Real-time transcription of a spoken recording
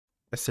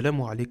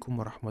Assalamu alaikum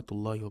wa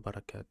rahmatullahi wa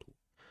barakatuh.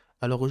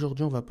 Alors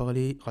aujourd'hui, on va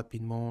parler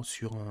rapidement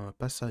sur un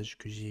passage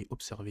que j'ai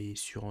observé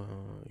sur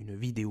une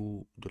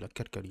vidéo de la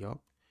Karkari.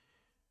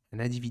 Un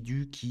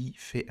individu qui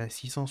fait un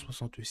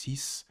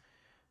 666,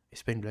 et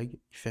c'est pas une blague,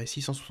 il fait un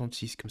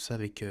 666 comme ça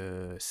avec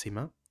ses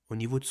mains au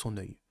niveau de son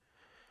œil.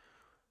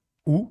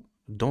 Ou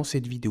dans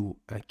cette vidéo,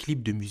 un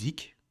clip de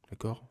musique,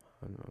 d'accord,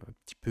 un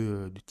petit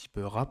peu de type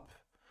rap,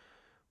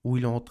 où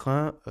il est en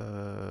train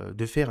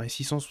de faire un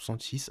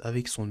 666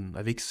 avec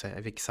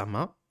sa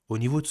main au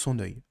niveau de son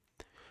œil.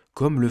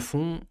 Comme le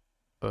font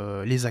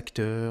les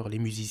acteurs, les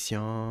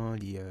musiciens,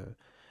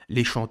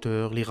 les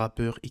chanteurs, les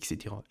rappeurs,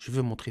 etc. Je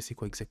vais vous montrer c'est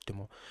quoi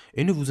exactement.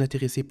 Et ne vous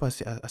intéressez pas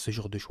à ce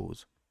genre de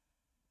choses.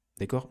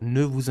 D'accord?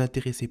 Ne vous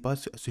intéressez pas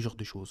à ce genre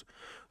de choses.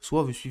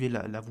 Soit vous suivez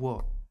la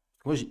voie.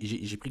 Moi,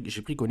 j'ai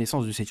pris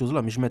connaissance de ces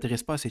choses-là, mais je ne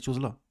m'intéresse pas à ces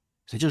choses-là.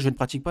 C'est-à-dire, je ne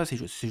pratique pas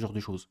ces genres de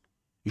choses.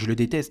 Je le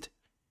déteste.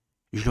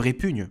 Je le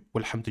répugne.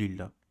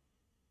 Walhamdulillah.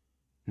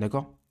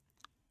 D'accord?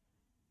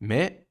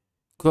 Mais,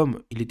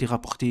 comme il était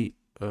rapporté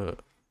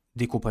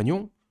des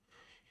compagnons,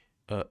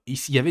 il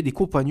y avait des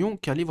compagnons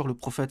qui allaient voir le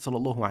prophète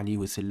sallallahu alayhi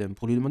wa sallam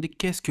pour lui demander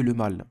qu'est-ce que le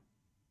mal,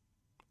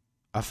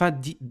 afin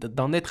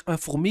d'en être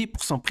informé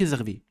pour s'en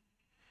préserver.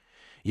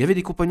 Il y avait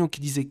des compagnons qui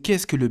disaient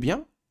qu'est-ce que le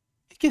bien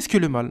et qu'est-ce que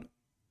le mal.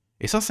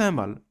 Et ça, c'est un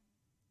mal.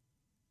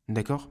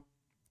 D'accord?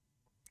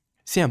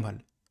 C'est un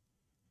mal.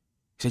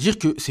 C'est-à-dire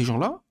que ces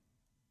gens-là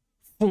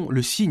font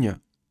le signe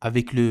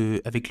avec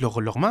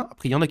leurs mains.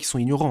 Après, il y en a qui sont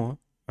ignorants.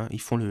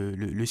 Ils font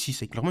le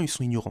 6 avec leurs mains, ils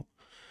sont ignorants.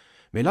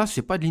 Mais là,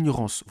 c'est pas de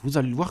l'ignorance. Vous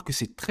allez voir que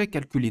c'est très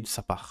calculé de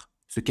sa part,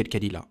 ce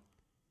calcul-là.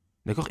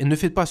 D'accord? Et ne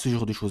faites pas ce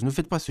genre de choses, ne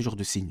faites pas ce genre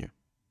de signes.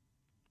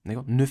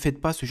 D'accord? Ne faites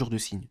pas ce genre de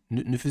signes.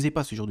 Ne faisez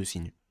pas ce genre de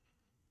signes.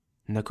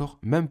 D'accord?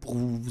 Même pour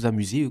vous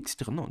amuser,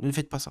 etc. Non, ne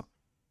faites pas ça.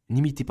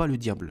 N'imitez pas le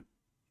diable.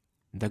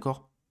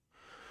 D'accord?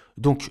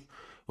 Donc,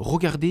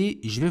 regardez,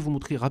 je vais vous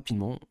montrer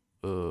rapidement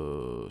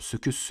ce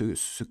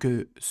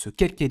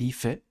qu'El-Khali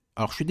fait.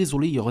 Alors, je suis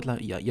désolé, il y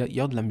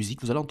a de la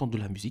musique, vous allez entendre de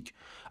la musique.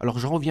 Alors,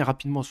 je reviens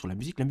rapidement sur la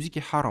musique. La musique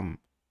est haram.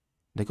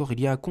 D'accord? Il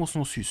y a un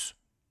consensus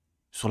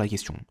sur la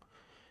question.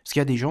 Parce qu'il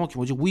y a des gens qui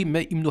vont dire, oui,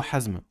 mais Ibn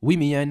Hazm, oui,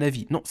 mais il y a un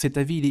avis. Non, cet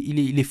avis,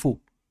 il est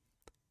faux.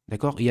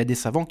 D'accord? Et il y a des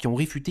savants qui ont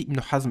réfuté Ibn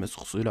Hazm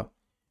sur cela,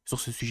 sur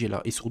ce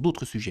sujet-là, et sur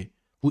d'autres sujets,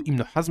 où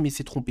Ibn Hazm, il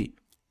s'est trompé.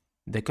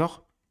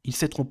 D'accord? Il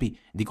s'est trompé.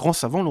 Des grands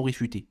savants l'ont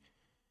réfuté.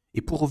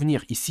 Et pour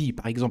revenir ici,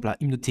 par exemple, à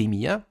Ibn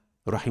Taymiyyah,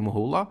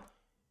 rahimahullah,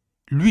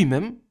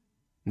 lui-même,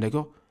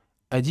 d'accord,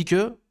 a dit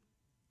que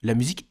la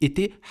musique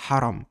était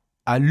haram,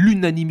 à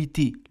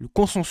l'unanimité, le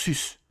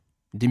consensus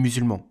des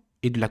musulmans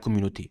et de la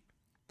communauté.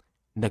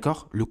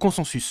 D'accord? Le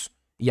consensus.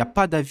 Il n'y a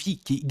pas d'avis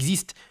qui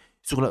existe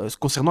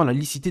concernant la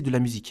licité de la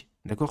musique.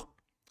 D'accord?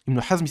 Ibn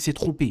Hazm s'est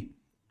trompé.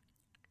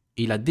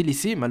 Et il a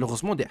délaissé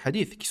malheureusement des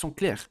hadiths qui sont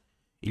clairs.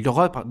 Il y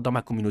aura dans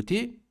ma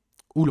communauté,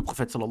 où le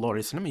prophète sallallahu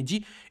alayhi wa sallam, il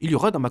dit, il y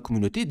aura dans ma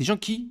communauté des gens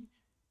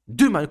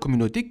de ma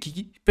communauté,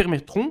 qui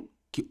permettront,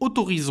 qui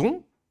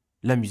autoriseront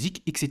la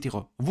musique, etc.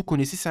 Vous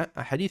connaissez ça,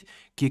 un hadith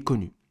qui est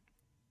connu.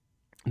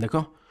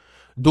 D'accord?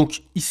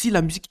 Donc, ici,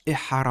 la musique est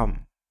haram.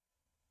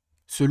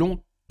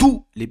 Selon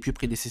tous les pieux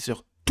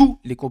prédécesseurs, tous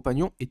les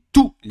compagnons et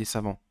tous les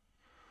savants.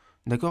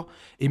 D'accord?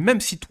 Et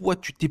même si toi,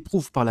 tu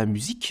t'éprouves par la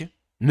musique,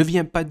 ne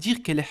viens pas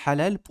dire qu'elle est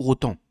halal pour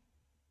autant.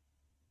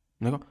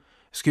 D'accord?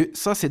 Parce que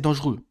ça, c'est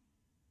dangereux.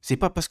 C'est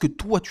pas parce que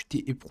toi, tu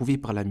t'es éprouvé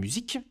par la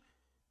musique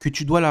que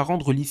tu dois la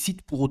rendre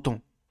licite pour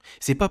autant.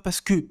 C'est pas parce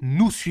que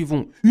nous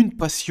suivons une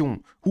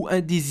passion ou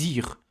un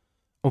désir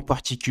en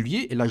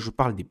particulier, et là je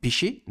parle des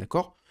péchés,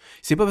 d'accord?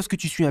 C'est pas parce que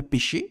tu suis un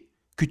péché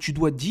que tu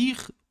dois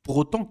dire pour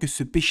autant que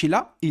ce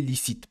péché-là est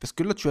licite. Parce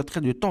que là, tu es en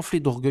train de t'enfler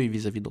d'orgueil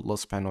vis-à-vis d'Allah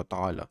subhanahu wa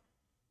ta'ala.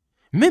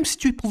 Même si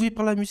tu es éprouvé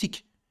par la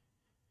musique.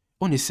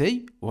 On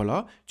essaye,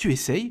 voilà, tu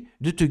essayes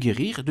de te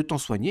guérir, de t'en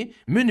soigner,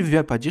 mais ne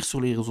viens pas dire sur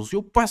les réseaux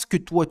sociaux, parce que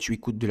toi tu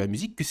écoutes de la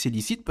musique, que c'est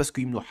licite, parce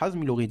que Ibn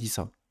Hazm il aurait dit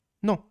ça.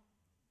 Non.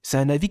 C'est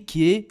un avis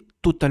qui est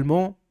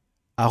totalement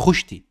à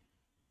rejeter.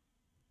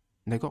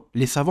 D'accord?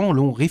 Les savants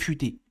l'ont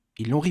réfuté.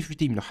 Ils l'ont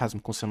réfuté, Ibn Hazm,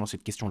 concernant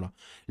cette question-là.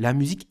 La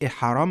musique est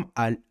haram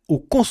au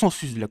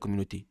consensus de la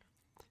communauté,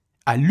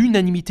 à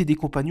l'unanimité des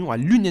compagnons, à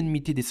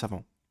l'unanimité des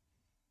savants.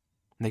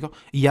 D'accord?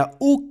 Il n'y a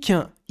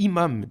aucun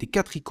imam des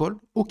 4 écoles,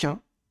 aucun,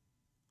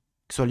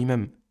 que ce soit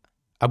l'imam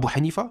Abu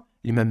Hanifa,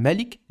 l'imam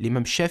Malik,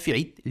 l'imam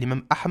Shafi'i,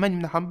 l'imam Ahmad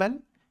ibn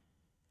Hanbal,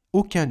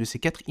 aucun de ces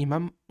 4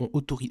 imams ont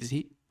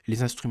autorisé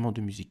les instruments de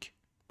musique.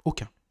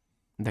 Aucun.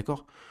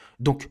 D'accord?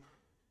 Donc,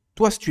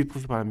 toi, si tu es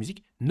éprouvé par la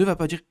musique, ne va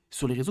pas dire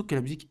sur les réseaux que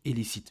la musique est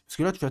licite. Parce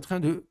que là, tu es en train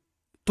de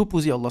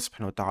t'opposer à Allah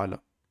subhanahu wa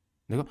ta'ala.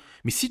 D'accord?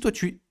 Mais si toi,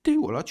 tu es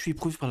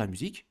éprouvé par la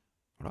musique,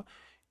 voilà,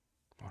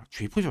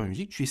 tu es éprouvé par la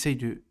musique, tu essayes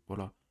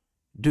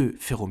de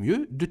faire au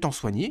mieux, de t'en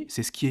soigner,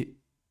 c'est ce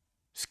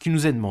qui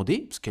nous est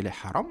demandé, parce qu'elle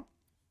est haram.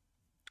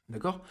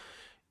 D'accord?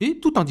 Et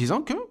tout en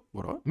disant que,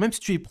 voilà, même si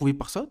tu es éprouvé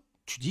par ça,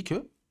 tu dis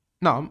que,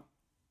 non,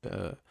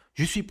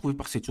 je suis éprouvé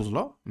par cette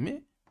chose-là,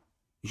 mais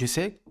je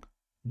sais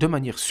de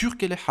manière sûre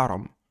qu'elle est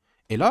haram.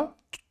 Et là,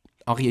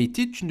 en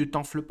réalité, tu ne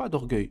t'enfles pas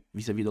d'orgueil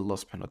vis-à-vis d'Allah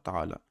subhanahu wa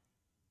ta'ala.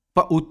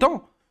 Pas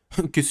autant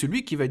que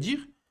celui qui va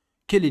dire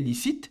qu'elle est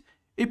licite,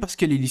 et parce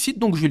qu'elle est licite,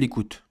 donc je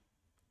l'écoute.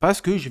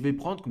 Parce que je vais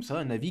prendre comme ça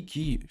un avis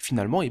qui,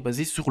 finalement, est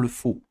basé sur le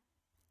faux.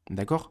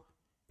 D'accord?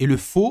 Et le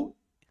faux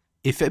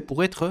est fait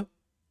pour être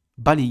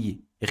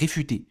balayé,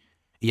 réfuté.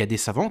 Et il y a des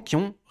savants qui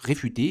ont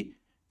réfuté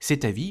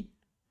cet avis,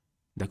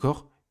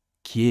 d'accord,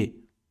 qui est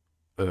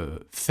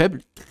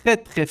faible, très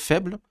très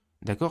faible,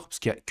 d'accord, parce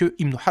qu'il n'y a que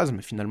Ibn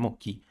Hazm finalement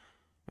qui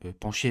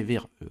penchait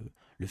vers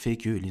le fait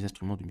que les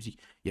instruments de musique,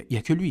 il n'y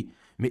a que lui.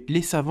 Mais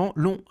les savants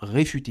l'ont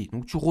réfuté.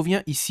 Donc tu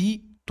reviens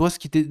ici, toi ce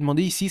qui t'est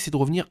demandé ici, c'est de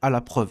revenir à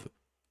la preuve.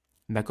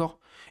 D'accord?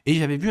 Et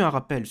j'avais vu un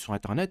rappel sur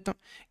internet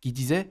qui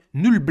disait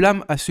nul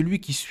blâme à celui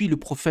qui suit le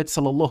prophète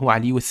sallallahu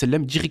alayhi wa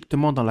sallam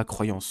directement dans la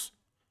croyance.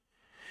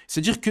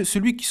 C'est-à-dire que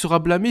celui qui sera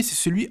blâmé, c'est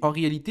celui en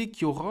réalité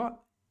qui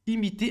aura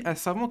imité un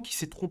savant qui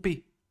s'est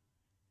trompé.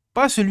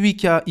 Pas celui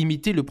qui a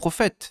imité le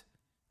prophète.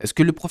 Est-ce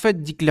que le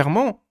prophète dit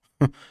clairement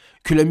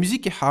que la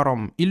musique est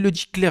haram? Il le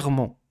dit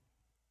clairement.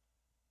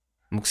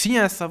 Donc s'il y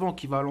a un savant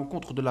qui va à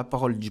l'encontre de la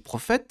parole du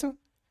prophète,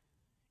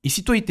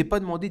 ici toi il t'est pas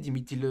demandé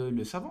d'imiter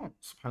le savant,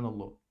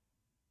 subhanallah.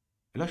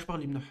 Et là je parle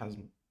d'Ibn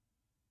Hazm.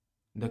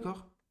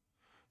 D'accord?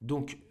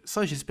 Donc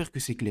ça j'espère que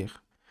c'est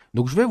clair.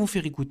 Donc je vais vous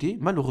faire écouter,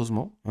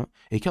 malheureusement, hein,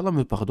 et qu'Allah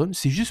me pardonne,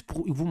 c'est juste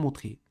pour vous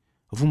montrer.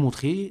 Vous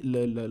montrer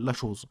la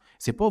chose.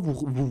 C'est pas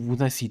vous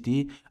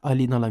inciter à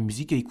aller dans la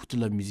musique, à écouter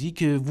la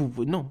musique.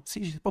 Non,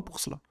 c'est pas pour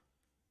cela.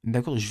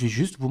 D'accord? Je vais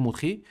juste vous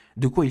montrer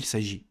de quoi il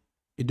s'agit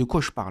et de quoi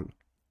je parle.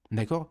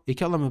 D'accord? Et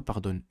qu'Allah me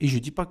pardonne. Et je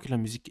dis pas que la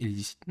musique est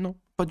illicite. Non,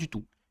 pas du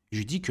tout.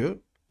 Je dis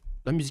que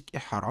la musique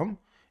est haram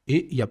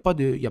et il n'y a pas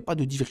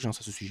de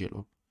divergence à ce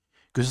sujet-là.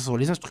 Que ce soit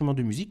les instruments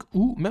de musique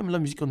ou même la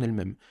musique en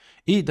elle-même.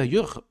 Et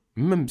d'ailleurs,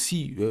 même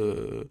si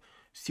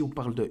on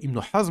parle de Ibn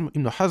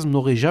Hazm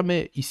n'aurait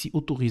jamais ici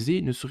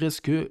autorisé, ne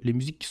serait-ce que les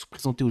musiques qui sont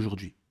présentées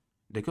aujourd'hui.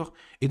 D'accord?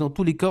 Et dans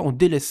tous les cas, on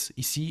délaisse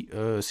ici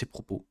ces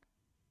propos.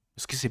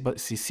 Parce que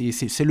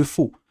c'est le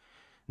faux.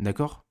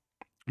 D'accord?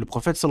 Le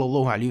prophète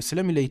sallallahu alayhi wa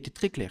sallam, il a été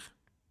très clair.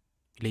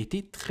 Il a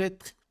été très,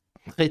 très,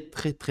 très,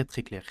 très, très,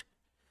 très clair.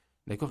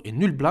 D'accord? Et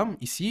nul blâme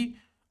ici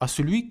à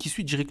celui qui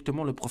suit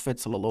directement le prophète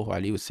sallallahu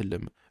alayhi wa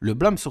sallam. Le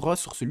blâme sera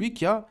sur celui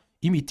qui a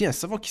imité un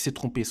savant qui s'est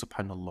trompé,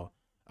 subhanallah.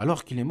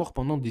 Alors qu'il est mort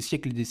pendant des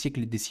siècles et des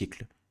siècles et des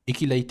siècles. Et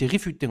qu'il a été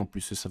réfuté en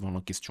plus, ce savant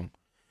en question.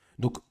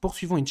 Donc,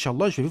 poursuivons,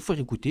 Inch'Allah, je vais vous faire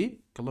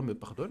écouter, qu'Allah me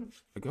pardonne,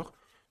 d'accord?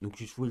 Donc,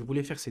 je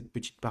voulais faire cette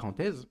petite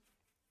parenthèse.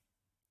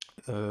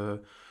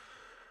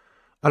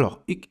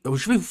 Alors,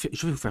 je vais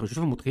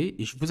vous montrer,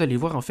 et vous allez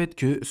voir en fait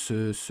que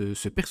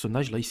ce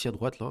personnage-là, ici à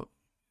droite,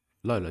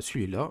 là,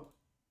 celui-là,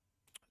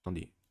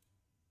 attendez,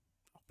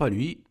 pas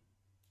lui,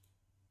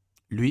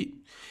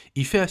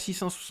 il fait un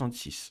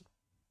 666,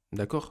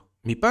 d'accord?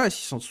 Mais pas un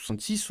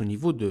 666 au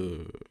niveau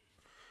de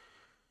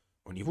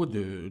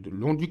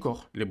long du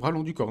corps, les bras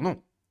long du corps,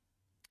 non.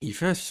 Il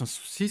fait un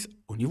 666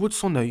 au niveau de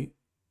son œil,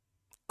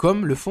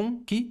 comme le font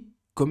qui?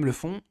 Comme le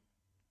font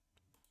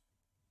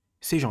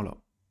ces gens-là.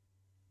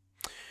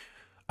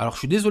 Alors, je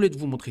suis désolé de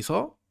vous montrer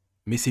ça,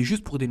 mais c'est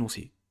juste pour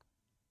dénoncer,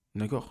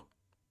 d'accord?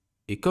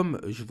 Et comme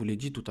je vous l'ai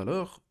dit tout à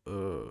l'heure,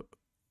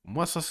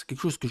 moi, ça, c'est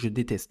quelque chose que je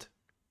déteste.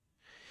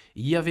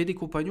 Il y avait des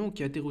compagnons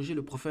qui interrogeaient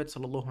le prophète,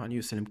 sallallahu alayhi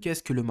wa sallam,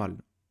 qu'est-ce que le mal?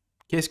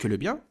 Qu'est-ce que le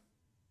bien?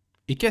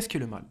 Et qu'est-ce que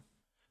le mal?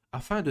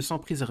 Afin de s'en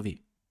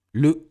préserver.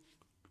 Le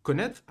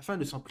connaître afin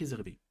de s'en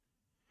préserver.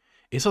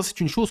 Et ça, c'est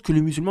une chose que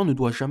le musulman ne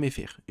doit jamais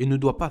faire, et ne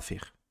doit pas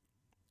faire,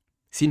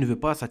 s'il ne veut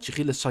pas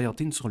s'attirer le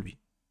shayatin sur lui.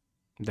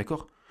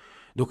 D'accord?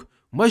 Donc,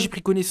 moi, j'ai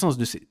pris connaissance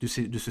de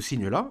ce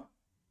signe-là,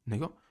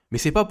 d'accord? Mais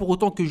c'est pas pour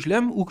autant que je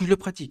l'aime ou que je le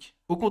pratique.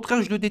 Au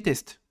contraire, je le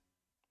déteste,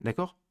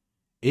 d'accord?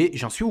 Et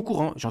j'en suis au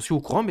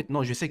courant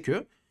maintenant, je sais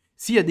que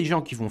s'il y a des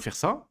gens qui vont faire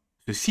ça,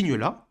 ce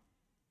signe-là,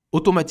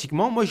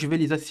 automatiquement, moi, je vais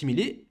les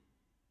assimiler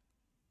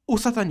au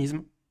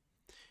satanisme.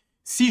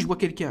 Si je vois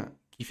quelqu'un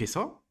qui fait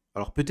ça,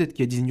 alors peut-être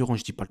qu'il y a des ignorants,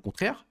 je dis pas le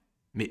contraire,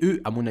 mais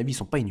eux, à mon avis,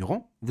 sont pas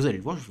ignorants. Vous allez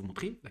le voir, je vais vous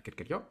montrer, là,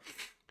 quelqu'un.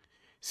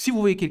 Si vous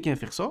voyez quelqu'un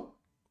faire ça,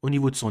 au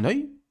niveau de son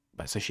œil,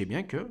 bah, sachez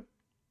bien que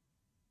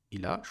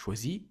il a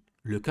choisi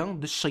le camp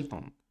de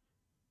Shaitan.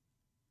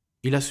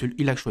 Il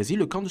a choisi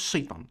le camp de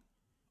Shaitan.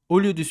 Au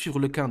lieu de suivre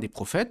le camp des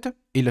prophètes,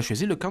 il a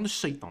choisi le camp de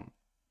Shaitan.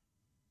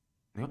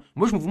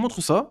 Moi, je vous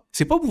montre ça,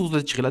 c'est pas pour vous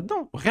attirer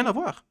là-dedans, rien à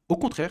voir. Au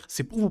contraire,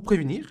 c'est pour vous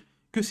prévenir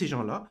que ces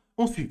gens-là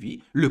ont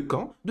suivi le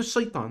camp de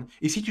Shaitan.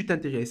 Et si tu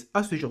t'intéresses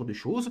à ce genre de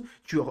choses,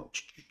 tu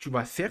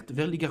vas certes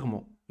vers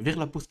l'égarement, vers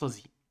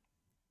l'apostasie.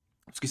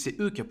 Parce que c'est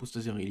eux qui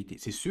apostasient en réalité.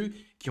 C'est ceux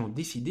qui ont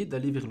décidé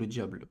d'aller vers le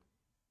diable.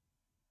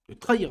 De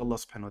trahir Allah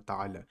subhanahu wa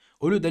ta'ala.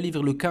 Au lieu d'aller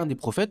vers le camp des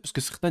prophètes, parce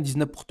que certains disent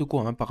n'importe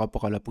quoi hein, par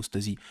rapport à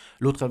l'apostasie.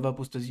 L'autre, elle va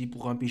apostasie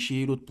pour un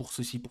péché, l'autre pour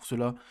ceci, pour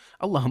cela.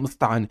 Allah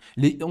musta'an.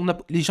 Les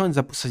gens, ils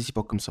apostasient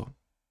pas comme ça.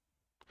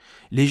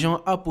 Les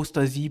gens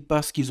apostasient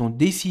parce qu'ils ont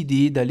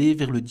décidé d'aller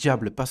vers le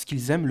diable, parce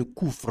qu'ils aiment le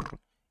kufr.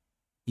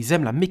 Ils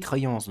aiment la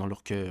mécréance dans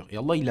leur cœur. Et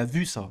Allah, il a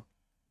vu ça.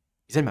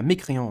 Ils aiment la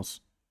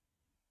mécréance.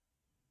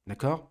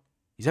 D'accord?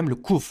 Ils aiment le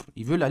kufr.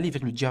 Ils veulent aller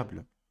vers le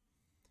diable.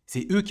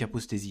 C'est eux qui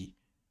apostasient.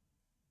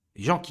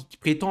 Les gens qui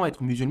prétendent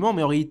être musulmans,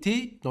 mais en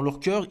réalité, dans leur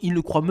cœur, ils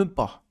ne croient même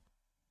pas.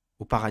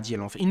 au paradis et à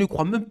l'enfer. Ils ne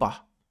croient même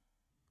pas.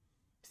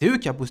 C'est eux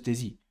qui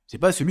apostasient. C'est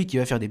pas celui qui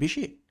va faire des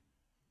péchés.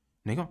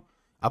 D'accord?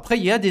 Après,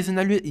 il y a des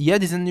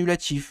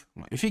annulatifs.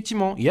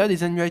 Effectivement, il y a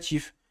des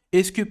annulatifs.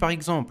 Est-ce que, par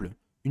exemple,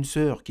 une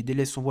sœur qui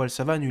délaisse son voile,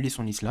 ça va annuler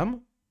son islam?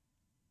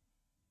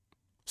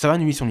 Ça va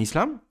annuler son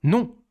islam?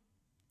 Non.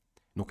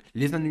 Donc,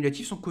 les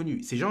annulatifs sont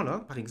connus. Ces gens-là,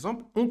 par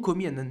exemple, ont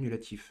commis un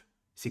annulatif.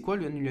 C'est quoi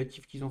le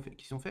annulatif qu'ils ont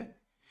fait?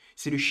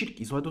 C'est le shirk.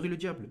 Ils ont adoré le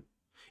diable.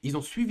 Ils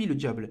ont suivi le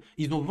diable.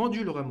 Ils ont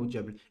vendu leur âme au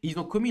diable. Ils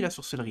ont commis la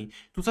sorcellerie.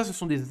 Tout ça, ce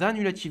sont des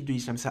annulatifs de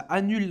l'islam. Ça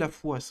annule la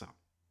foi, ça.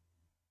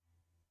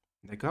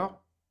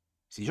 D'accord?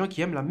 C'est des gens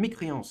qui aiment la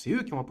mécréance. C'est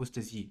eux qui ont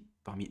apostasié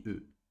parmi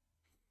eux.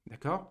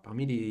 D'accord?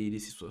 Parmi les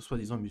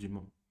soi-disant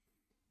musulmans.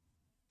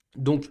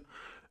 Donc,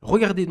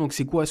 regardez, donc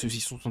c'est quoi ce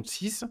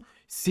 666?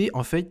 C'est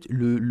en fait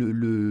l'espèce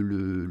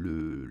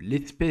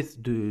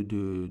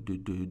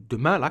de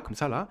main là, comme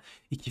ça là,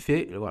 et qui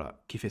fait,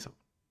 voilà, qui fait ça.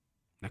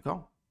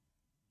 D'accord?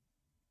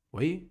 Vous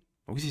voyez?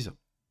 Donc c'est ça.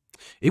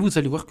 Et vous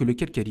allez voir que le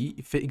Karkari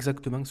fait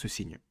exactement ce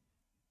signe.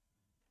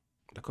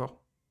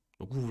 D'accord?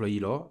 Donc vous voyez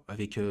là,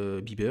 avec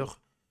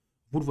Bieber,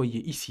 vous le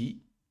voyez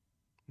ici.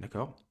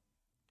 D'accord?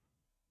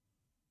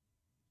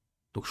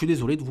 Donc je suis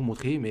désolé de vous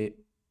montrer, mais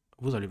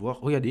vous allez voir.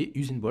 Regardez,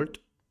 Usain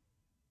Bolt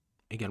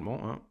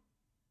également. Hein.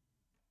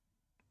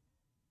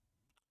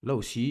 Là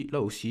aussi,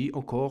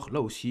 encore,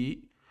 là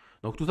aussi.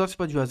 Donc tout ça, c'est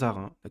pas du hasard.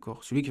 Hein,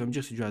 d'accord? Celui qui va me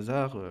dire c'est du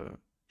hasard,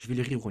 je vais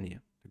les rironner.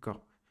 Hein,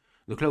 d'accord?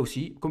 Donc là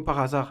aussi, comme par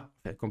hasard,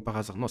 enfin, comme par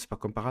hasard, non, c'est pas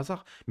comme par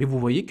hasard, mais vous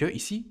voyez que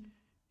ici,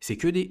 c'est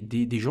que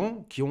des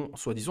gens qui ont,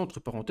 soi-disant, entre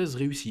parenthèses,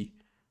 réussi.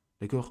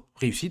 D'accord?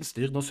 Réussi,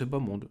 c'est-à-dire dans ce bas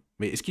monde.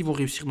 Mais est-ce qu'ils vont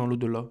réussir dans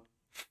l'au-delà?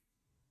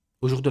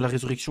 Au jour de la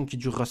résurrection qui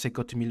durera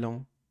 50 000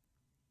 ans?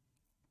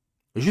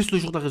 Juste le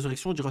jour de la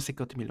résurrection durera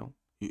 50 000 ans.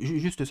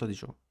 Juste ça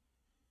déjà.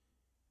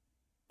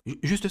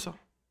 Juste ça.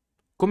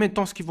 Combien de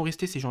temps est-ce qu'ils vont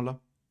rester ces gens-là?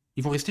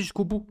 Ils vont rester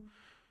jusqu'au bout.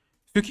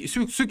 Ceux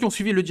qui ont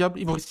suivi le diable,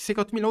 ils vont rester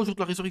 50 000 ans au jour de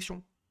la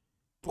résurrection.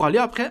 Pour aller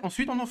après,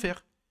 ensuite en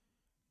enfer.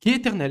 Qui est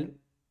éternel.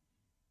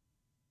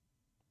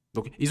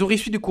 Donc, ils ont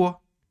réussi de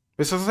quoi?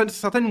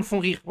 Certains nous font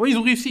rire. Oui, ils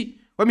ont réussi.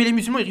 Ouais, mais les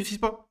musulmans, ils réussissent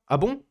pas. Ah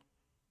bon?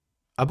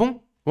 Ah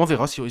bon? On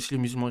verra si les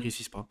musulmans ne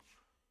réussissent pas.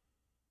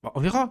 Bah, on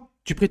verra.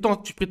 Tu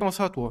prétends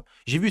ça, toi.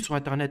 J'ai vu sur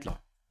Internet,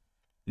 là.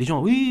 Les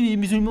gens, oui, les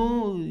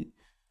musulmans,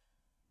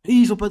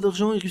 ils ont pas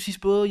d'argent, ils réussissent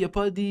pas. Il n'y a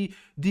pas des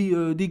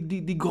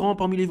grands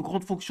parmi les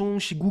grandes fonctions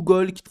chez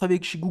Google, qui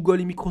travaillent chez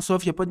Google et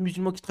Microsoft. Il n'y a pas de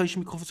musulmans qui travaillent chez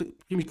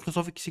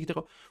Microsoft, etc.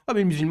 Ah,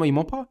 mais le musulman, il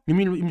ment pas. Le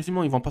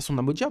musulman, il vend pas son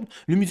âme au diable.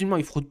 Le musulman,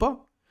 il fraude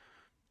pas.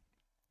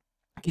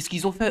 Qu'est-ce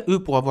qu'ils ont fait,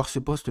 eux, pour avoir ce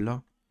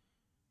poste-là?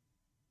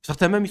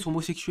 Certains même, ils sont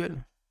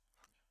homosexuels.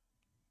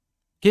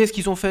 Qu'est-ce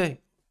qu'ils ont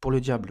fait pour le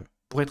diable?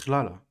 Pour être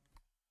là, là?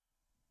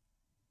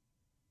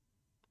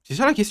 C'est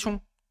ça la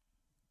question.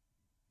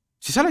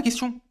 C'est ça la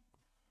question.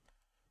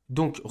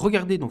 Donc,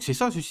 regardez, donc c'est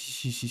ça ce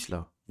 666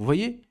 là. Vous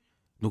voyez?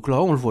 Donc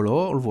là, on le voit là,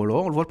 on le voit là,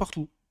 on le voit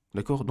partout.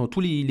 D'accord? Dans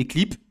tous les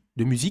clips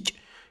de musique.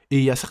 Et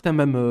il y a certains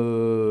même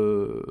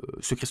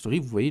Secret Story,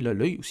 vous voyez là,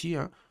 l'œil aussi.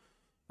 Hein.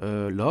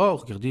 Là,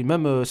 regardez,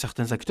 même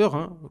certains acteurs,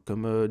 hein,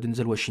 comme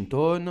Denzel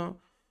Washington,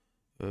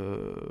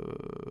 euh,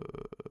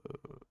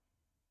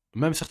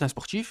 même certains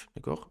sportifs,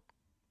 d'accord?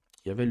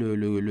 Il y avait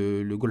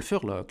le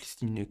golfeur, là,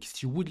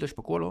 Christy Wood, là, je sais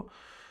pas quoi, là.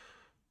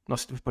 Non,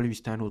 c'était pas lui,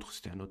 c'était un autre,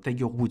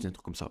 Tiger Woods, un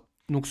truc comme ça.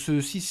 Donc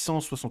ce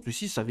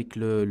 666 avec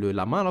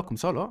la main, là, comme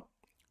ça, là,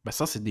 bah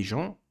ça, c'est des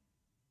gens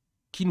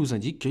qui nous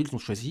indiquent qu'ils ont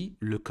choisi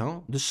le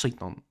camp de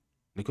Satan.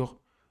 D'accord?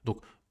 Donc,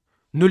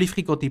 ne les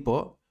fréquentez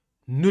pas,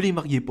 ne les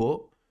mariez pas,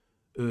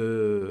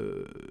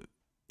 euh,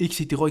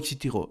 etc.,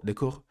 etc.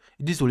 D'accord?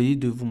 Désolé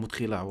de vous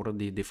montrer la aura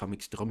des femmes,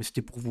 etc. Mais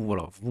c'était pour vous,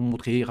 voilà, vous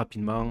montrer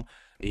rapidement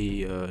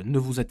et ne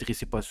vous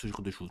intéressez pas à ce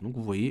genre de choses. Donc,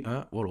 vous voyez,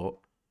 hein, voilà.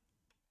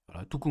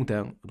 Voilà, tout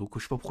content. Donc,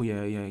 je sais pas pourquoi il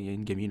y a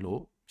une gamine là,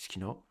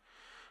 Skina.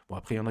 Bon,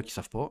 après, il y en a qui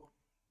savent pas.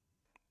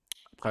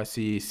 Après,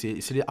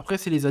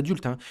 c'est les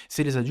adultes, hein.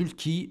 C'est les adultes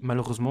qui,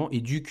 malheureusement,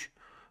 éduquent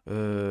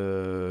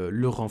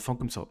leurs enfants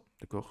comme ça.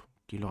 D'accord?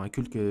 Qui leur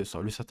inculquent ça,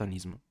 le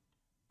satanisme.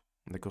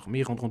 D'accord? Mais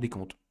ils rendront des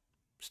comptes.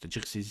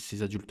 C'est-à-dire que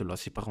ces adultes-là,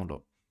 ces parents-là,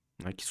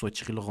 hein, qui souhaitent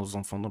tirer leurs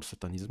enfants dans le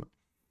satanisme.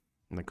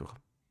 D'accord?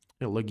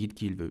 Et Allah guide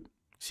qui il veut.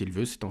 S'il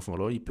veut, cet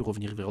enfant-là, il peut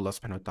revenir vers Allah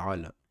subhanahu wa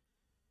ta'ala.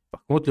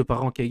 Par contre, le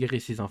parent qui a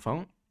égaré ses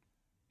enfants,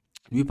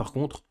 lui, par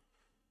contre,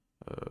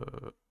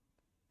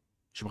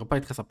 j'aimerais pas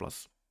être à sa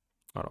place.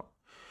 Voilà.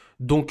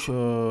 Donc,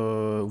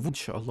 vous,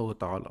 Inch'Allah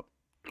ta'ala,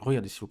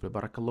 regardez s'il vous plaît,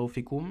 barakallahu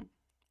fikoum.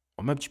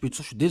 On met un petit peu de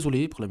son, je suis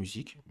désolé pour la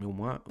musique, mais au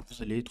moins,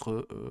 vous allez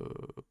être,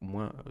 au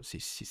moins,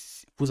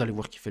 vous allez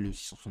voir qu'il fait le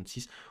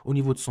 666 au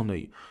niveau de son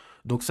œil.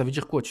 Donc, ça veut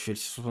dire quoi, tu fais le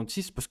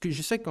 666? Parce que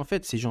je sais qu'en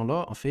fait, ces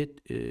gens-là, en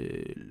fait,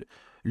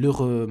 leur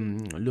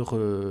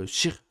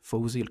shir,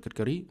 Fawzi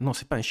al-Karkari, non,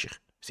 c'est pas un shir,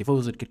 c'est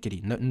Fawzi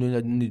al-Karkari,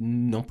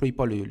 n'employez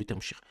pas le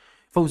terme shir.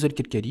 Fawzi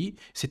al-Karkari,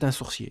 c'est un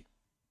sorcier.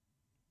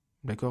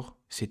 D'accord?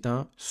 C'est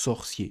un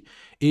sorcier.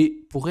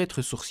 Et pour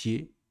être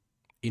sorcier,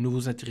 et ne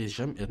vous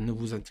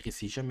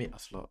intéressez jamais à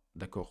cela,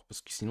 d'accord?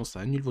 Parce que sinon,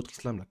 ça annule votre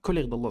islam, la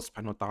colère d'Allah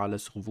subhanahu wa ta'ala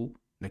sur vous,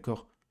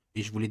 d'accord?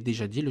 Et je vous l'ai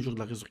déjà dit, le jour de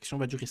la résurrection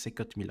va durer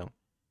 50 000 ans.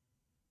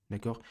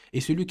 D'accord?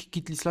 Et celui qui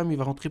quitte l'islam, il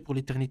va rentrer pour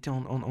l'éternité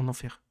en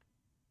enfer.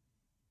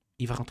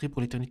 Il va rentrer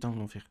pour l'éternité en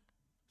enfer.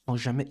 Sans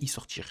jamais y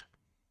sortir.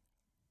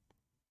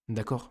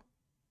 D'accord?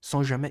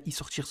 Sans jamais y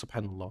sortir,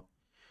 subhanallah.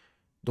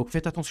 Donc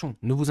faites attention,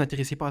 ne vous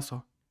intéressez pas à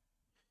ça.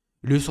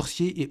 Le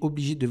sorcier est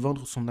obligé de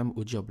vendre son âme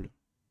au diable.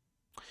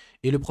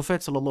 Et le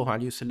prophète, sallallahu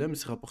alayhi wa sallam,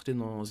 s'est rapporté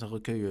dans un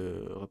recueil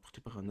rapporté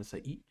par un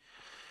Nasa'i.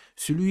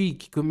 Celui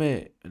qui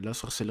commet la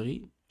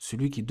sorcellerie,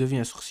 celui qui devient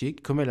un sorcier,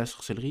 qui commet la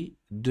sorcellerie,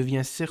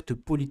 devient certes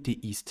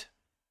polythéiste.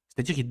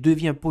 C'est-à-dire qu'il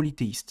devient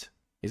polythéiste.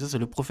 Et ça, c'est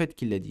le prophète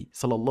qui l'a dit,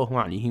 sallallahu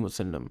alayhi wa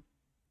sallam.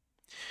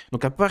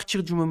 Donc à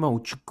partir du moment où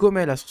tu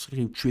commets la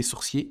sorcellerie, où tu es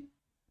sorcier,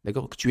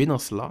 d'accord, que tu es dans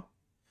cela,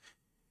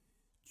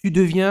 tu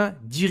deviens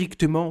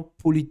directement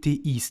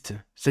polythéiste.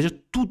 C'est-à-dire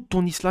tout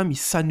ton islam, il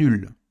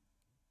s'annule.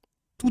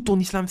 Tout ton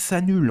islam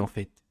s'annule, en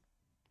fait.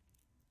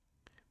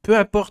 Peu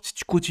importe si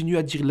tu continues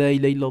à dire la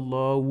ilaha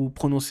illallah ou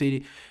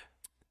prononcer...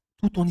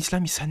 Tout ton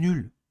islam, il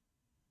s'annule.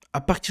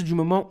 À partir du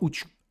moment où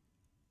tu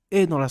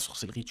es dans la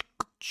sorcellerie,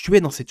 tu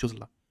es dans cette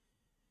chose-là.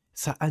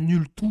 Ça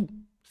annule tout.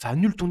 Ça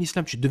annule ton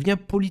islam. Tu deviens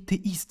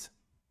polythéiste.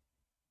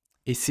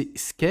 Et c'est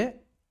ce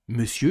qu'est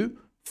Monsieur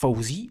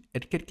Fawzi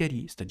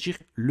el-Karkari, c'est-à-dire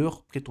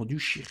leur prétendu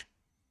shir.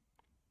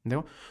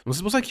 D'accord? Donc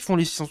c'est pour ça qu'ils font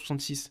les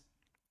 666.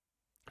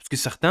 Parce que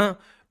certains,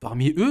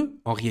 parmi eux,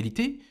 en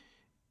réalité,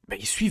 ben,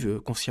 ils suivent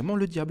consciemment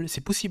le diable.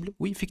 C'est possible.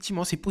 Oui,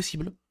 effectivement, c'est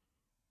possible.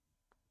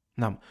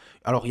 Non.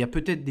 Alors, il y a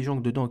peut-être des gens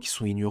dedans qui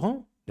sont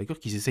ignorants, d'accord,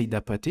 qui essayent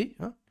d'appâter.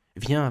 Hein.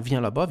 Viens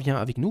là-bas, viens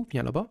avec nous,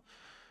 viens là-bas.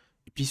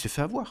 Et puis, il se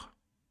fait avoir.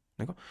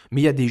 D'accord?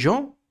 Mais il y a des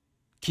gens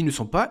qui ne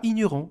sont pas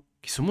ignorants,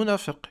 qui sont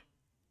munafiq.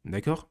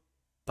 D'accord?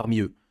 Parmi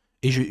eux.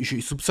 Et je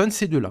soupçonne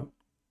ces deux-là.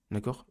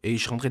 D'accord? Et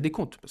je rendrai des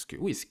comptes. Parce que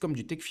oui, c'est comme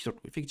du tekfir.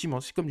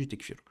 Effectivement, c'est comme du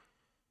tekfir.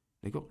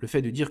 D'accord? Le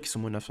fait de dire qu'ils sont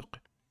munafiq.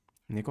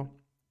 D'accord?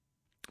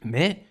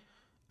 Mais,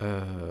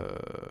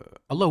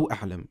 Allahu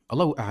a'lam.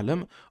 Allahu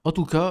a'lam. En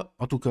tout cas,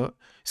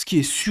 ce qui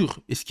est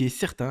sûr et ce qui est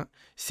certain,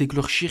 c'est que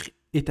leur shir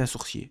est un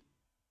sorcier.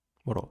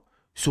 Voilà.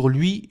 Sur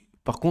lui,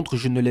 par contre,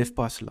 je ne lève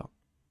pas cela.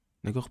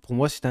 D'accord? Pour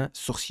moi, c'est un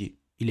sorcier.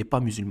 Il n'est pas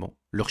musulman.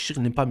 Leur shir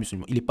n'est pas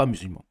musulman. Il n'est pas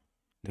musulman.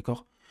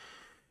 D'accord?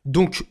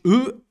 Donc,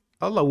 eux,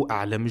 Allahu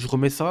a'lam, je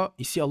remets ça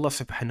ici, Allah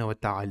subhanahu wa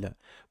ta'ala.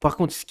 Par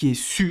contre, ce qui est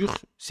sûr,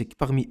 c'est que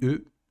parmi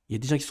eux, il y a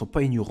des gens qui ne sont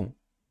pas ignorants.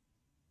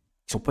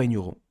 Qui ne sont pas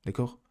ignorants,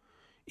 d'accord?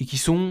 Et qui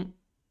sont,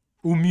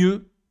 au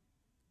mieux,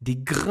 des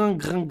grands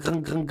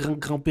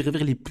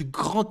pervers, les plus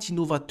grands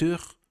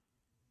innovateurs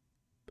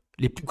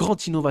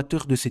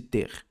de cette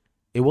terre.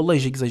 Et wallah,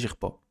 j'exagère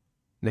pas.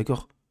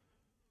 D'accord?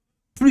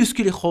 Plus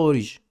que les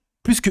Khawarij.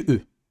 Plus que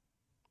eux.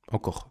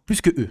 Encore.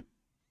 Plus que eux.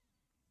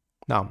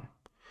 Non.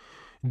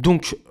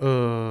 Donc,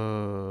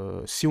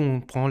 si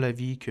on prend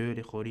l'avis que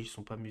les Khawarij ne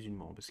sont pas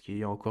musulmans, parce qu'il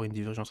y a encore une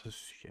divergence à ce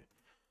sujet.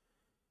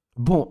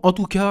 Bon, en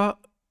tout cas,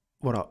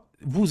 voilà.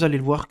 Vous allez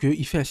le voir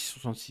qu'il fait à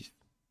 666.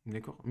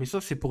 D'accord? Mais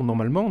ça, c'est pour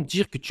normalement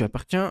dire que tu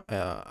appartiens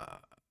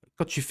à...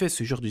 Quand tu fais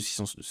ce genre de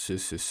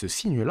ce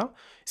signe-là,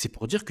 c'est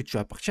pour dire que tu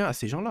appartiens à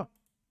ces gens-là.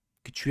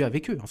 Que tu es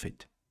avec eux, en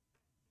fait.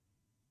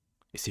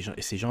 Et ces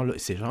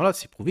gens-là,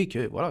 c'est prouvé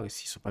que, voilà, ils ne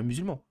sont pas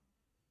musulmans.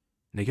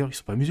 D'accord? Ils ne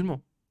sont pas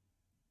musulmans.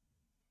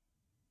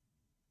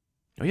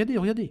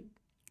 Regardez.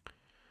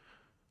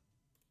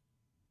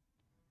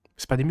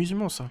 C'est pas des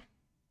musulmans, ça.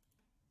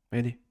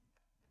 Regardez.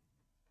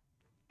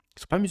 Ils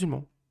sont pas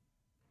musulmans.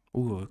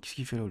 Oh, qu'est-ce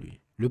qu'il fait là,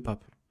 lui? Le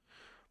pape.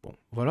 Bon,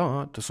 voilà,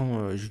 hein. De toute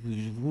façon,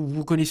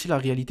 vous connaissez la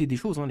réalité des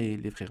choses, hein,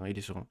 les frères hein, et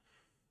les sœurs. Hein.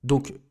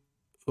 Donc,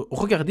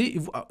 regardez,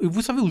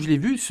 vous savez où je l'ai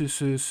vu,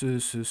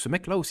 ce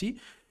mec-là aussi.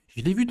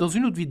 Je l'ai vu dans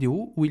une autre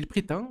vidéo où il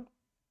prétend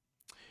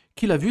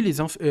qu'il a vu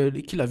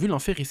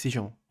l'enfer et ses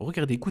gens.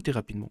 Regardez, écoutez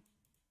rapidement.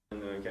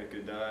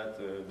 Quelques dates,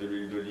 de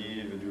l'huile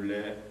d'olive, du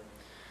lait.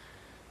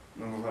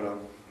 Donc voilà.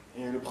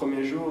 Et le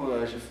premier jour,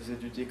 je faisais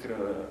du dhikr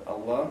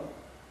Allah.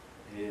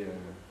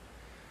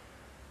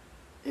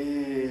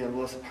 Et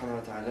Allah subhanahu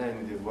wa ta'ala il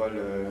nous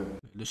dévoile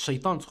le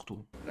shaitan surtout.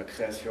 La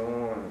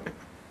création,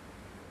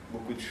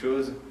 beaucoup de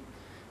choses.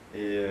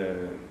 Et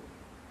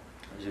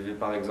j'ai vu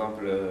par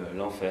exemple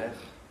l'enfer.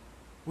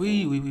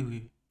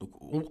 Oui. Donc,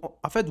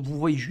 en fait, vous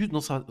voyez juste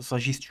dans sa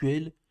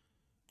gestuelle,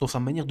 dans sa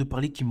manière de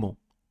parler qu'il ment.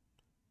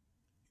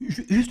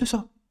 Juste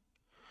ça.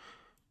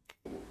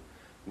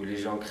 Où les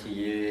gens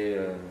criaient.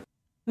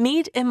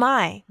 Meet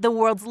Imai, the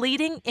world's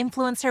leading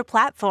influencer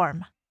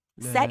platform.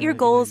 Set your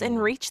goals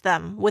and reach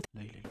them with.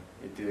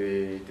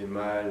 Était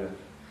mal,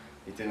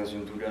 était dans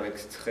une douleur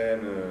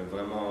extrême,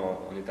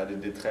 vraiment en état de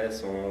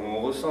détresse. On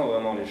ressent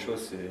vraiment les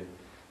choses,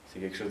 c'est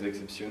quelque chose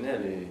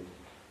d'exceptionnel. Et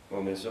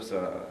bon, bien sûr, c'est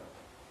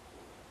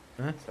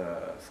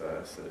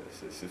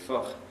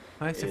fort.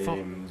 Ouais, c'est fort.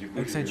 Du coup,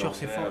 avec j'ai ceinture,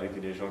 c'est fort. Avec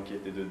les gens qui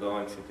étaient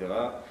dedans, etc.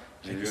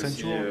 J'ai vu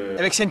aussi,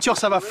 avec ceinture,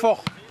 ça va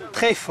fort,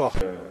 très fort.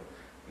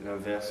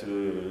 L'inverse,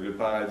 le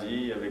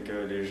paradis, avec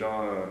les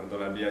gens dans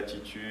la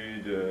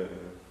béatitude,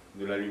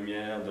 de la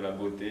lumière, de la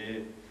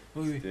beauté.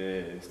 Oui.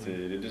 C'était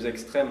les deux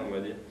extrêmes, on va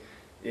dire.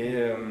 Et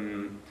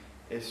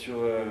sur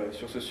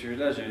ce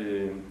sujet-là,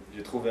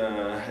 j'ai trouvé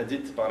un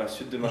hadith par la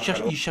suite de ma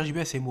Il cherche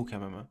bien ses mots quand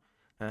même. Hein.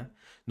 Hein.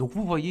 Donc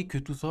vous voyez que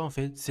tout ça, en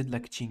fait, c'est de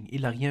l'acting.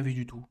 Il n'a rien vu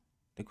du tout.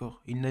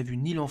 D'accord? Il n'a vu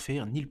ni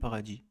l'enfer, ni le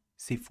paradis.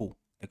 C'est faux.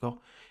 D'accord?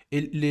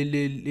 Et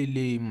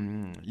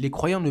les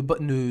croyants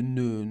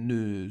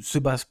ne se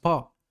basent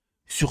pas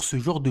sur ce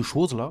genre de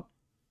choses-là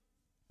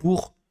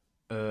pour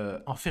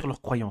en faire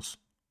leur croyance.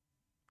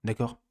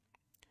 D'accord?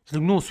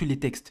 Donc nous, on suit les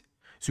textes.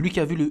 Celui qui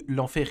a vu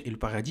l'enfer et le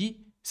paradis,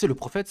 c'est le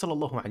prophète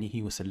sallallahu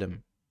alayhi wa sallam.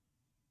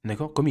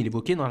 D'accord? Comme il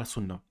évoquait dans la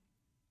sunna.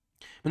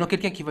 Maintenant,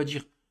 quelqu'un qui va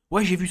dire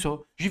ouais, j'ai vu ça,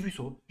 j'ai vu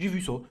ça, j'ai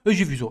vu ça,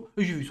 j'ai vu ça,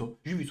 j'ai vu ça,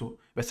 j'ai vu ça.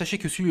 Ben, sachez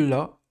que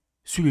celui-là,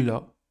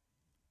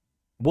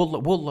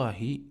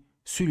 wallahi,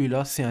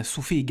 celui-là, c'est un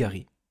soufi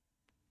égaré.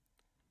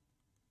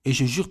 Et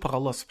je jure par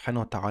Allah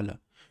subhanahu wa ta'ala,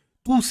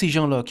 tous ces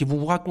gens-là qui vont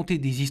vous raconter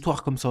des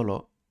histoires comme ça,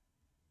 là,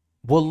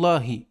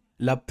 wallahi,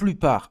 la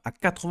plupart, à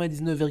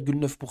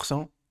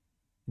 99,9%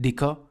 des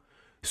cas,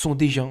 sont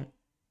des gens,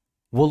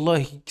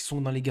 wallahi, qui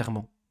sont dans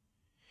l'égarement.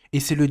 Et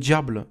c'est le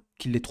diable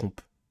qui les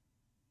trompe.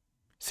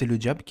 C'est le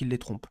diable qui les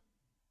trompe.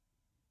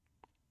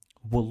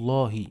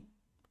 Wallahi,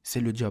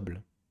 c'est le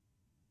diable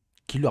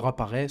qui leur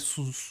apparaît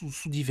sous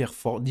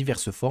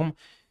diverses formes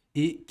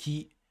et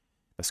qui...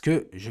 Parce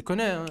que je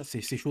connais hein,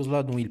 ces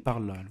choses-là dont il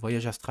parle, là, le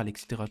voyage astral,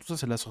 etc. Tout ça,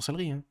 c'est de la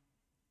sorcellerie. Hein.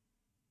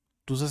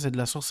 Tout ça, c'est de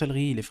la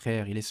sorcellerie, les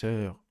frères et les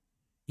sœurs.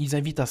 Ils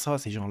invitent à ça,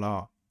 ces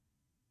gens-là.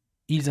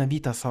 Ils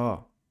invitent à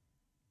ça.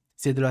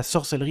 C'est de la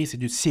sorcellerie, c'est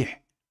du sihr.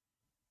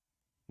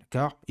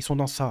 D'accord? Ils sont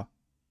dans ça.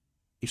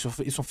 Ils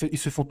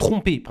se font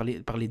tromper par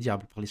les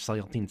diables, par les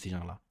sayatines, ces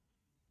gens-là.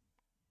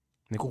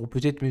 D'accord? Ou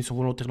peut-être, mais ils sont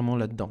volontairement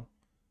là-dedans.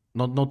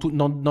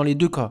 Dans les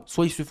deux cas.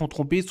 Soit ils se font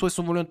tromper, soit ils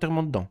sont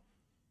volontairement dedans.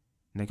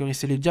 D'accord? Et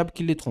c'est le diable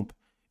qui les trompe.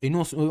 Et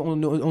nous,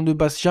 on ne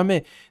base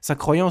jamais sa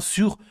croyance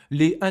sur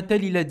les un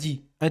tel il a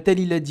dit,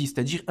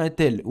 c'est-à-dire un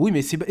tel. Oui, mais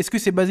est-ce que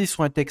c'est basé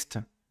sur un texte?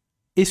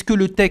 Est-ce que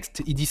le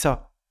texte, il dit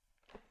ça?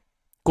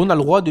 Qu'on a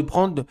le droit de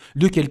prendre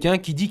de quelqu'un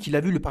qui dit qu'il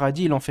a vu le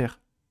paradis et l'enfer.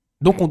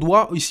 Donc on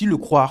doit ici le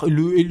croire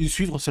et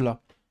suivre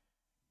cela.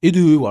 Et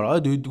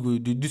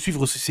de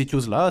suivre ces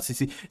choses-là,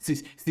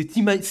 cette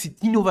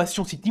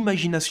innovation, cette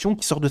imagination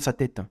qui sort de sa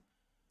tête.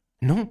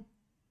 Non.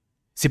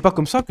 C'est pas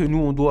comme ça que nous,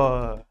 on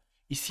doit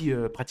ici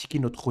pratiquer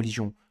notre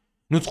religion.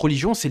 Notre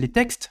religion, c'est les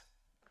textes.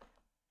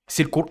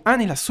 C'est le Coran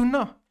et la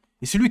Sunna.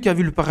 Et celui qui a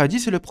vu le paradis,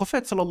 c'est le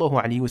prophète, sallallahu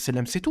alayhi wa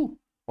sallam, c'est tout.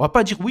 On va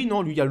pas dire, oui,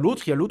 non, lui, il y a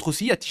l'autre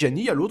aussi, il y a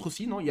Tijani, il y a l'autre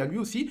aussi, non, il y a lui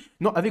aussi.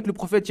 Non, avec le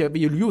prophète, il y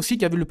a lui aussi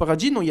qui a vu le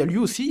paradis, non, il y a lui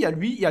aussi, il y a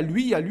lui, il y a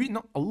lui, il y a lui,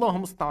 non, Allahumma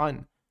musta'an.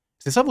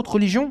 C'est ça votre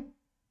religion?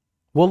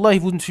 Wallah,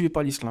 vous ne suivez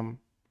pas l'islam.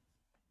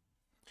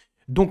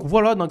 Donc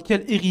voilà dans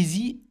quelle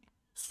hérésie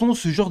sont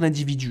ce genre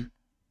d'individus.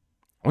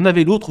 On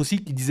avait l'autre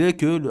aussi qui disait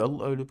que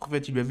le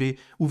prophète, il lui avait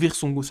ouvert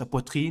sa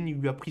poitrine, il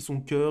lui a pris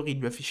son cœur, il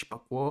lui a fait je sais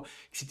pas quoi,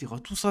 etc.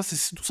 Tout ça,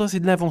 c'est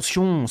de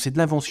l'invention, c'est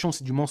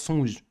du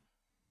mensonge.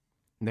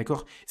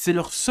 D'accord? C'est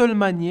leur seule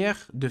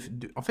manière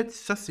En fait,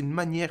 ça, c'est une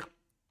manière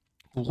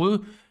pour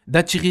eux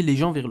d'attirer les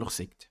gens vers leur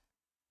secte.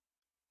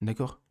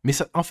 D'accord? Mais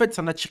ça, en fait,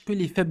 ça n'attire que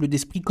les faibles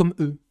d'esprit comme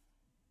eux.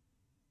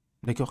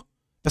 D'accord?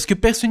 Parce que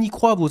personne n'y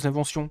croit à vos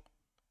inventions.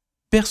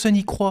 Personne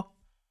n'y croit.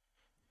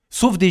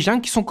 Sauf des gens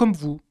qui sont comme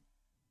vous.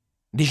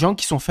 Des gens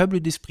qui sont faibles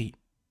d'esprit.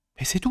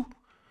 Et c'est tout.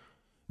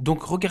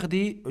 Donc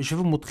regardez, je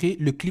vais vous montrer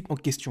le clip en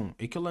question.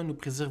 Et qu'Allah nous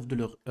préserve de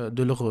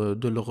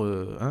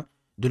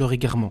leur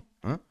égarement.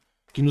 Hein,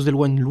 qui nous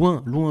éloigne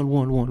loin.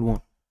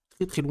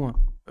 Très très loin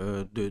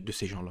de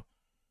ces gens-là.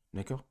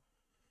 D'accord?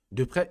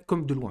 De près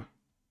comme de loin.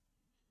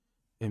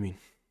 Amen.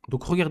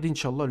 Donc regardez,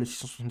 Inch'Allah, le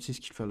 666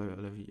 qu'il fait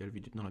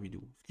dans la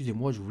vidéo.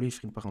 Excusez-moi, je voulais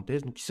faire une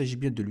parenthèse. Donc il s'agit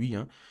bien de lui,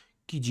 hein,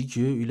 qui dit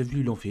qu'il a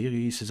vu l'enfer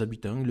et ses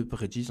habitants, le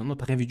paradis. Non,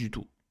 t'as rien vu du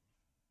tout.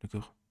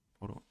 D'accord?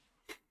 Voilà.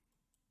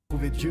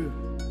 Trouver Dieu.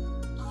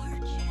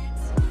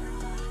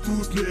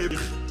 Tous les...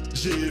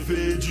 J'ai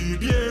fait du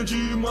bien,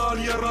 du mal,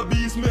 ya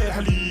Rabbi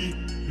smehli.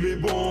 Mes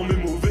bons, mes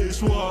mauvais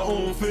choix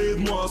ont fait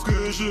de moi ce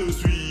que je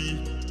suis.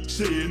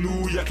 Chez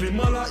nous, y'a que les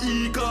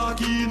malaïkas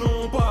qui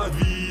n'ont pas de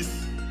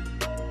vice.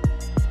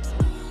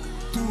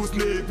 Tous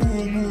nés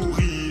pour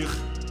mourir.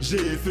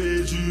 J'ai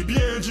fait du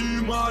bien,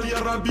 du mal,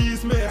 ya Rabbi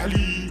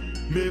smehli.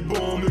 Mes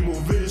bons, mes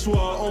mauvais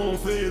choix ont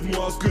fait de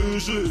moi ce que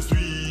je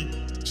suis.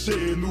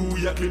 Chez nous,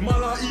 y'a que les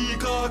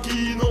malaïkas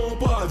qui n'ont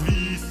pas de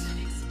vice.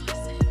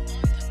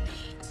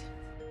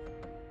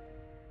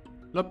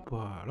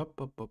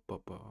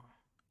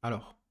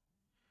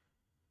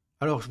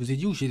 Alors, je vous ai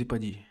dit ou je ne les ai pas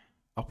dit?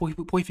 Alors,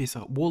 pourquoi il fait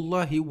ça?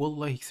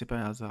 Wallahi, c'est pas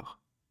un hasard.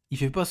 Il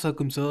fait pas ça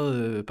comme ça,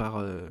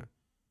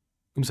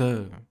 comme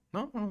ça.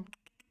 Non.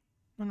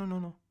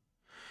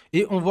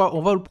 Et on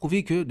va le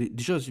prouver que,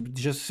 déjà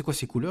c'est quoi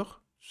ces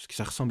couleurs? Parce que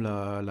ça ressemble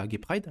à la Gay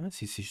Pride, hein,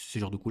 c'est ce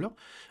genre de couleurs.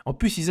 En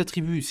plus, ils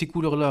attribuent ces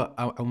couleurs-là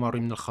à Omar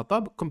ibn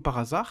al-Khattab, comme par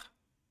hasard.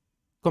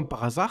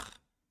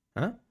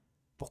 Hein?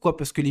 Pourquoi?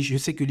 Parce que je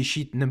sais que les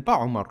chiites n'aiment pas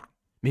Omar.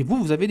 Mais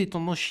vous avez des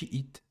tendances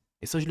chiites.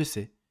 Et ça, je le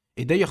sais.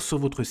 Et d'ailleurs, sur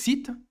votre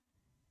site,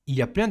 il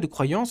y a plein de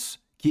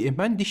croyances qui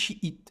émanent des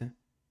chiites.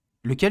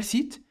 Lequel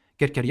site?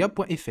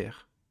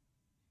 Karkaria.fr.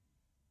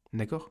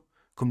 D'accord?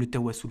 comme le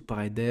tawassul par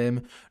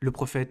Adem, le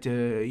prophète,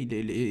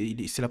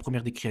 c'est la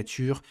première des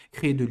créatures,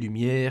 créé de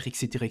lumière,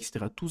 etc.,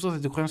 etc. Tout ça,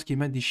 c'est des croyances qui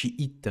émanent des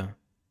chiites.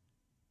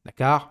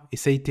 D'accord? Et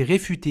ça a été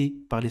réfuté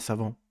par les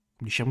savants,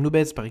 comme le Cheikh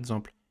Ibn par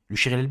exemple, le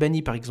Cheikh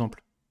Al-Albani par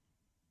exemple.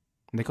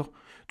 D'accord?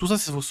 Tout ça,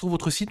 c'est sur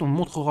votre site, on le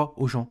montrera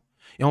aux gens.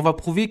 Et on va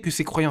prouver que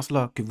ces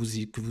croyances-là que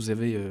vous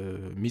avez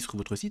mises sur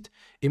votre site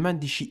émanent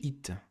des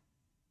chiites.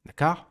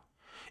 D'accord?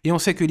 Et on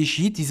sait que les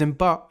chiites, ils n'aiment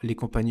pas les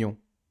compagnons.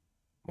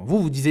 Bon,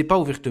 vous ne disiez pas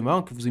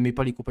ouvertement que vous n'aimez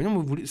pas les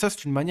compagnons, mais ça,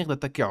 c'est une manière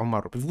d'attaquer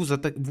Omar. Vous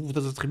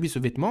attribuez ce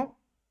vêtement,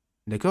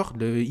 d'accord,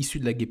 issu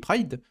de la Gay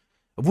Pride,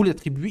 vous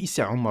l'attribuez ici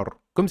à Omar.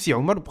 Comme si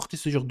Omar portait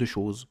ce genre de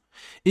choses.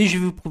 Et je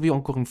vais vous prouver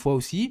encore une fois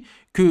aussi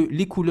que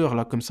les couleurs,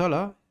 là, comme ça,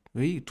 là,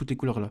 vous voyez, toutes les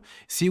couleurs, là,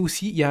 c'est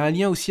aussi, il y a un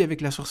lien aussi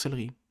avec la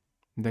sorcellerie.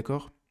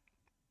 D'accord?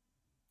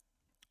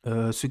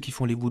 Ceux qui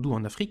font les vaudous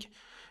en Afrique,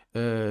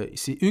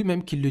 c'est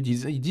eux-mêmes qui le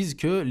disent. Ils disent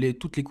que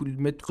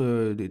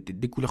mettre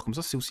des couleurs comme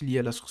ça, c'est aussi lié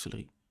à la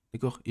sorcellerie.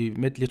 D'accord? Et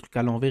mettre les trucs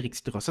à l'envers,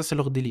 etc. Ça, c'est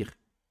leur délire.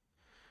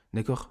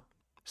 D'accord?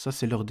 Ça,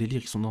 c'est leur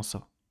délire, ils sont dans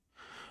ça.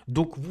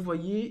 Donc, vous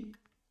voyez,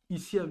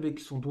 ici, avec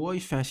son doigt,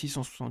 il fait un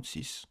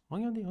 666.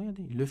 Regardez,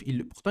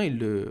 regardez. Pourtant,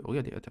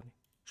 regardez, attendez.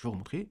 Je vais vous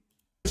montrer.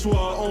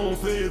 Soit on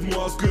fait de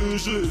moi ce que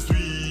je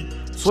suis.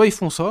 Soit ils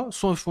font ça,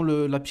 soit ils font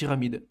la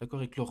pyramide. D'accord?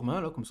 Avec leurs mains,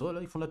 là, comme ça,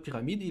 là, ils font la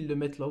pyramide et ils le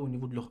mettent là, au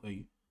niveau de leur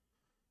œil.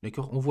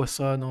 D'accord? On voit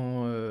ça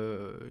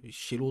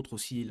chez l'autre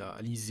aussi, là,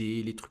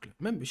 Alizé, les trucs là.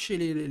 Même chez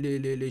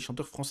les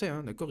chanteurs français,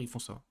 hein, d'accord? Ils font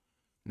ça.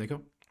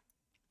 D'accord?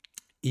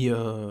 Et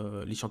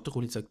les chanteurs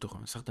ou les acteurs,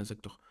 hein, certains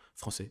acteurs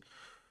français.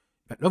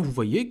 Ben, là, vous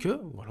voyez que,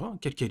 voilà,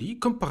 Karkari,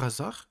 comme par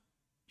hasard,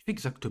 il fait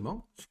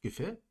exactement ce que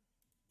fait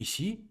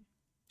ici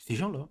ces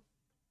gens-là.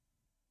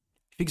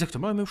 Il fait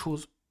exactement la même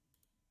chose.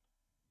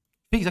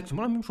 Il fait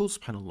exactement la même chose,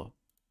 subhanallah.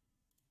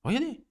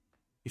 Regardez,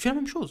 il fait la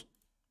même chose.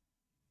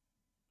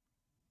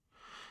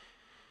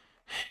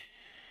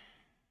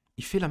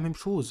 Il fait la même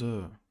chose.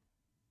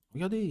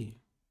 Regardez.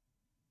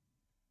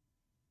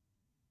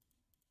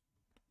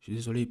 Je suis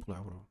désolé pour la...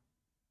 Voilà.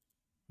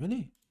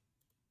 Regardez. Il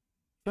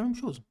fait la même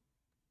chose.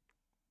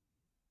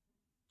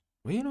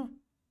 Vous voyez là?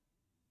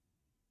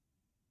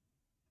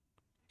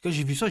 Quand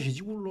j'ai vu ça, j'ai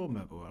dit, oh là,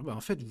 mais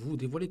en fait, vous vous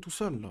dévoilez tout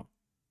seul là.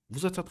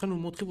 Vous êtes en train de nous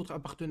montrer votre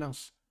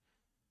appartenance.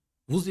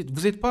 Vous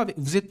êtes pas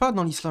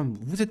dans l'islam.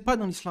 Vous n'êtes pas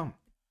dans l'islam.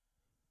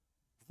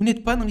 Vous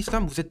n'êtes pas dans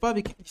l'islam. Vous n'êtes pas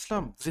avec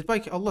l'islam. Vous n'êtes pas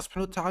avec Allah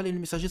subhanahu wa ta'ala et le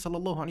messager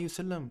sallallahu alayhi wa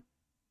sallam.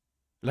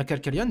 La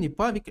Karkarienne n'est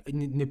pas avec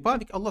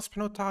Allah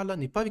subhanahu wa ta'ala,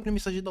 n'est pas avec le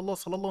messager d'Allah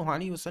sallallahu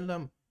alayhi wa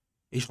sallam.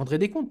 Et je rendrai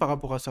des comptes par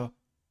rapport à ça.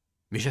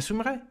 Mais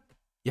j'assumerai.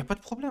 Il n'y a pas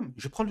de problème.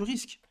 Je prends le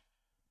risque.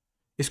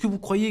 Est-ce que vous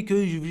croyez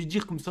que je vais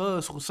dire comme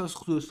ça sur tout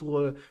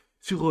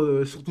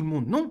le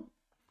monde? Non.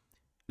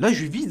 Là,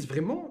 je vise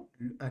vraiment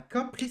un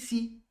cas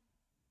précis.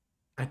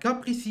 Un cas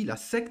précis, la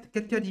secte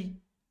Karkari.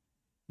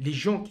 Les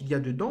gens qu'il y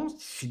a dedans,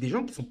 c'est des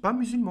gens qui ne sont pas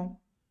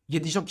musulmans. Il y a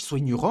des gens qui sont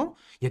ignorants,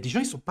 il y a des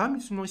gens qui ne sont pas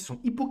musulmans, ils sont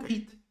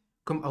hypocrites.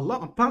 Comme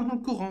Allah en parle dans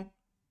le Coran.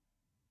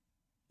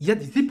 Il y a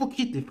des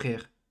hypocrites, les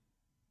frères.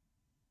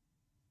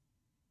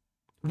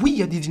 Oui, il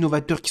y a des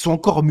innovateurs qui sont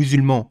encore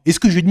musulmans. Est-ce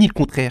que je nie le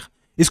contraire?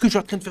 Est-ce que je suis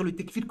en train de faire le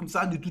tekfir comme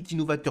ça de tout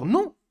innovateur?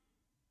 Non.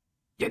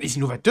 Il y a des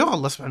innovateurs,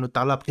 Allah subhanahu wa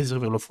ta'ala a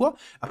préservé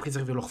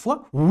leur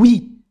foi.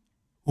 Oui.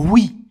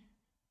 Oui.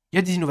 Il y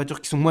a des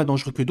innovateurs qui sont moins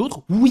dangereux que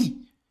d'autres.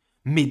 Oui.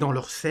 Mais dans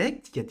leur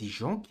secte, il y a des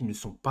gens qui ne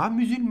sont pas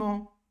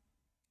musulmans.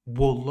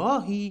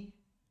 Wallahi. Ils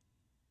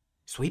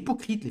sont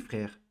hypocrites, les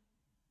frères.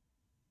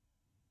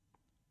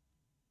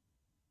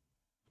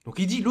 Donc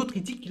l'autre,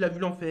 il dit qu'il a vu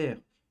l'enfer.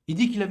 Il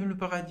dit qu'il a vu le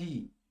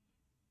paradis.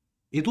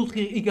 Et d'autres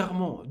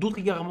égarements. On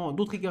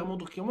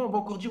va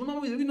encore dire,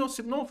 non,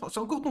 c'est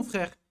encore ton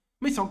frère.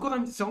 Mais c'est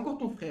encore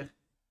ton frère.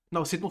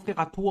 Non, c'est ton frère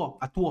à toi.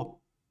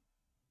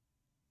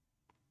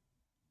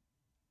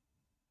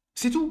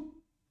 C'est tout.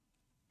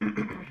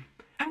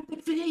 Ah,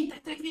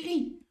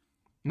 takfiri.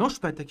 Non, je ne suis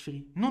pas un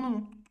takfiri.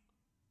 Non.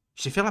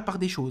 Je sais faire la part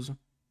des choses.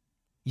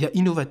 Il y a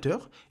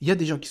innovateurs, il y a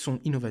des gens qui sont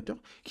innovateurs,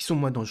 qui sont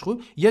moins dangereux,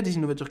 il y a des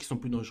innovateurs qui sont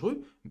plus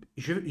dangereux.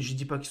 Je ne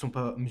dis pas qu'ils ne sont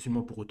pas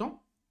musulmans pour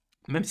autant,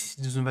 même si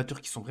c'est des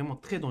innovateurs qui sont vraiment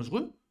très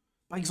dangereux.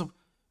 Par exemple,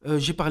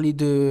 j'ai parlé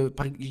de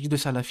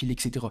salafis,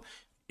 etc.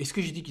 Est-ce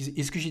que j'ai dit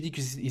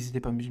qu'ils n'étaient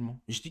pas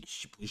musulmans? Je dis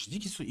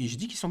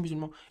qu'ils sont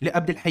musulmans. Les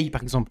Abdelhaï,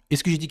 par exemple,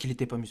 est-ce que j'ai dit qu'il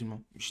n'était pas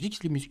musulman? Je dis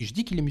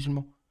qu'il est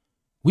musulman.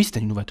 Oui, c'est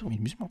un innovateur, mais il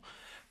est musulman.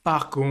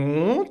 Par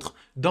contre,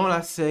 dans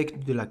la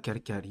secte de la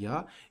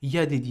Karkaria, il y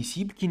a des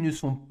disciples qui ne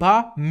sont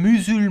pas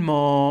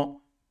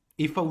musulmans.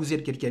 Et Fawzi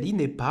al-Karkari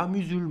n'est pas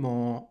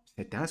musulman.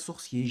 C'est un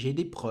sorcier, j'ai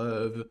des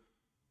preuves.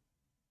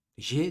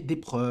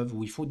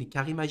 Où ils font des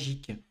carrés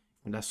magiques. Ils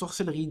font de la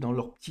sorcellerie dans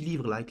leur petit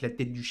livre là, avec la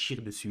tête du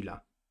shir dessus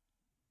là.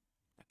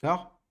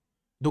 D'accord?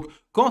 Donc,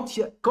 quand il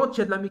y a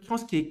de la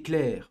mécréance qui est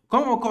claire,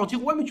 quand on va encore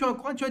dire, ouais, mais tu as un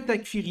Coran, tu as un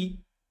takfiri.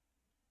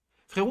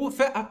 Frérot,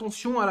 fais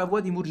attention à la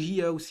voix des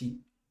mourjiya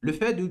aussi. Le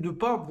fait de ne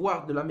pas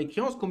voir de la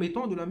mécréance comme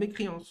étant de la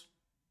mécréance.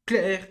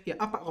 Claire et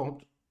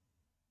apparente.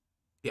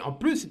 Et en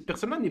plus, cette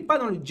personne-là n'est pas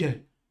dans le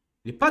djihad.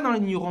 Elle n'est pas dans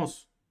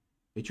l'ignorance.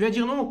 Et tu vas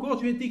dire non, encore,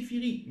 tu es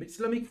takfiri. Mais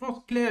c'est la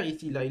mécréance claire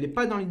ici, là. Il n'est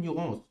pas dans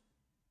l'ignorance.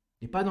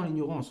 Il n'est pas dans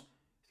l'ignorance.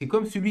 C'est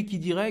comme celui qui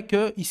dirait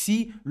que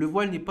ici, le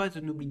voile n'est pas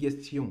une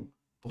obligation.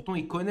 Pourtant,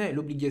 il connaît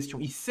l'obligation.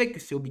 Il sait que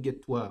c'est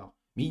obligatoire.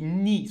 Mais il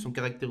nie son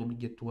caractère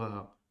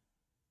obligatoire.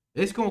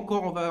 Est-ce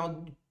qu'encore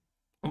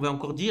on va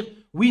encore dire,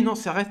 oui, non,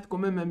 ça reste quand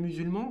même un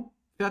musulman.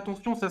 Fais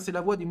attention, ça c'est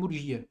la voie des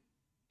mourjias.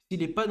 S'il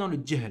n'est pas dans le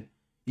djahal,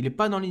 il n'est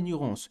pas dans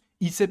l'ignorance,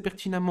 il sait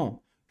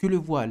pertinemment que le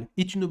voile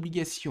est une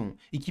obligation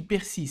et qui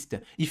persiste,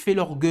 il fait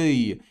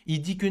l'orgueil,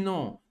 il dit que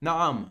non,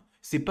 naam,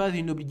 c'est pas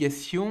une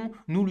obligation,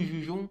 nous le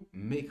jugeons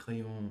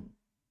mécréant.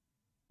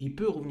 Il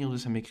peut revenir de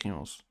sa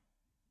mécréance.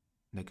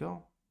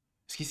 D'accord?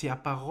 Parce que c'est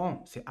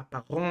apparent, c'est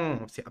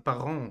apparent, c'est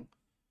apparent.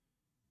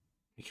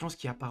 Mécréance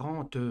qui est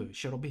apparente,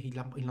 Cherobé,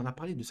 il en a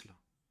parlé de cela.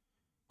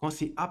 Quand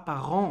c'est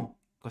apparent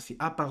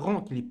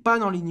qu'il n'est pas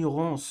dans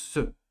l'ignorance,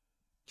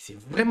 c'est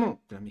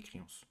vraiment de la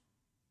mécréance.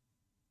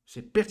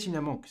 C'est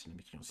pertinemment que c'est de la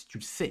mécréance. Si tu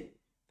le sais,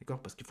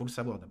 d'accord? Parce qu'il faut le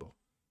savoir d'abord.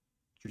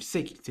 Tu le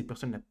sais que cette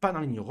personne n'est pas dans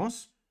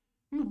l'ignorance,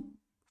 non,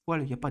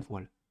 voile, il n'y a pas de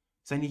voile.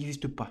 Ça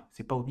n'existe pas,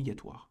 c'est pas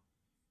obligatoire.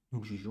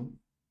 Donc jugeons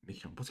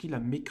mécréant. Parce qu'il a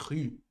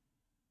mécru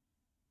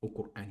au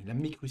Coran. Il a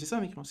mécru, c'est ça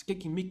la mécréance, c'est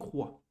quelqu'un qui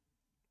mécroit.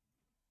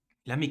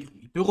 Il a mécru,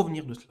 il peut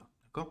revenir de cela,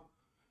 d'accord?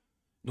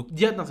 Donc il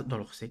y a dans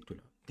leur secte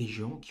là, des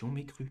gens qui ont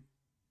mécru.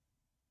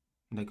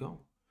 D'accord?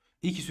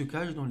 Et qui se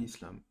cachent dans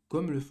l'islam.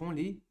 Comme le font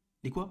les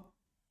quoi?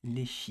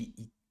 Les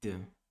chiites.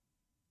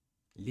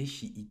 Les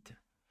chiites.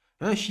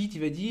 Un chiite,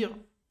 il va dire,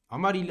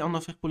 Omar, il est en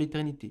enfer pour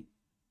l'éternité.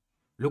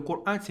 Le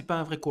Coran, c'est pas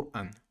un vrai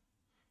Coran.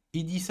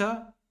 Il dit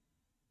ça,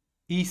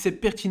 et il sait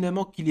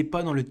pertinemment qu'il n'est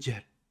pas dans le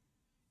djihad.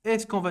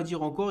 Est-ce qu'on va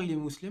dire encore il est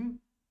musulman?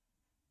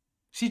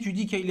 Si tu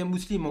dis qu'il est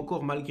musulman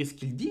encore malgré ce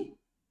qu'il dit,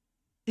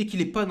 et qu'il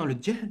n'est pas dans le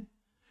djihad,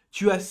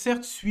 tu as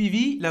certes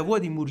suivi la voie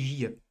des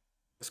mourjias.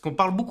 Parce qu'on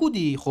parle beaucoup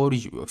des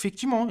khawarij.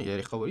 Effectivement, il y a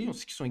les khawarij, on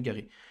sait qu'ils sont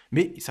égarés.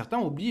 Mais certains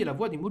ont oublié la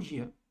voie des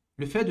mourjias.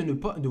 Le fait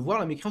de voir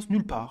la mécréance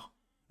nulle part.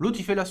 L'autre,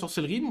 il fait la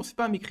sorcellerie, bon, c'est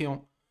pas un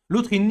mécréant.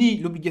 L'autre, il nie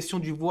l'obligation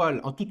du voile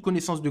en toute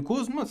connaissance de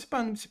cause, non, c'est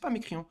pas un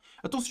mécréant.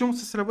 Attention,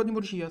 ça c'est la voie des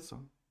mourjias, ça.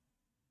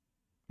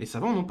 Les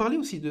savants en ont parlé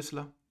aussi de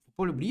cela. Faut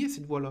pas l'oublier,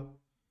 cette voie-là.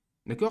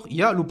 D'accord? Il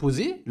y a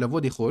l'opposé, la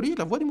voie des khawarij,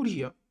 la voie des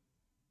mourjias.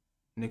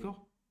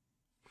 D'accord?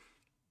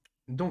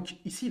 Donc,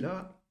 ici,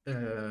 là,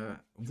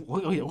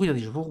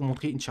 regardez, je vais vous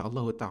montrer,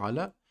 Inch'Allah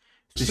ta'ala,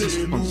 ce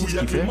 636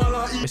 qu'il fait.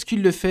 Est-ce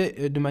qu'il le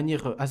fait de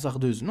manière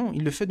hasardeuse? Non,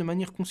 il le fait de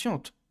manière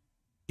consciente.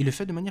 Il le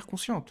fait de manière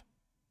consciente.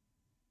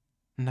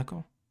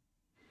 D'accord?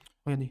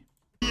 Regardez.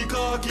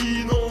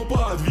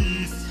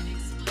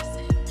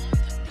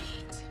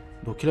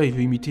 Donc là, il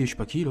veut imiter je sais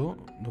pas qui, là.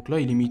 Donc là,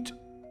 il imite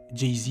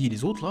Jay-Z et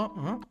les autres, là.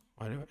 Hein?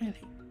 Allez,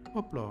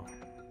 hop là.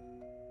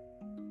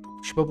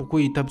 Je sais pas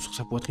pourquoi il tape sur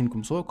sa poitrine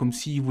comme ça, comme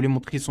s'il voulait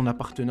montrer son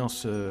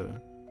appartenance.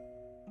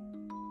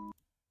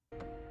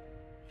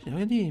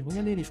 Regardez,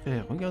 regardez les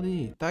frères,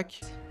 regardez,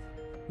 tac.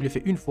 Il le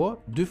fait une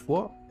fois, 2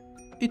 fois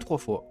et 3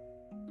 fois.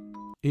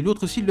 Et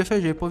l'autre aussi, il le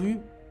fait, j'avais pas vu.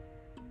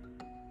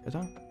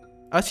 Attends.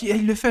 Ah si,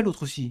 il le fait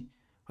l'autre aussi.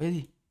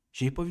 Regardez,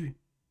 j'avais pas vu.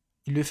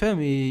 Il le fait,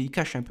 mais il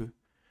cache un peu.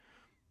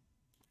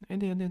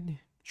 Regardez, regardez.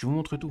 Je vous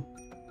montre tout.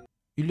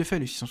 Il le fait,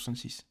 le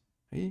 666.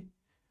 Vous voyez?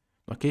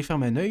 Donc, quand il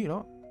ferme un œil,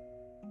 là,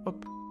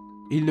 hop.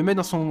 Et il le met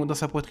dans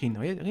sa poitrine.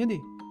 Regardez,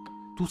 regardez.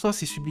 Tout ça,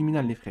 c'est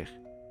subliminal, les frères.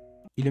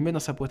 Il le met dans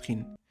sa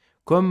poitrine.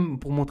 Comme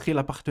pour montrer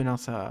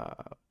l'appartenance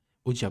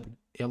au diable.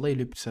 Et Allah, il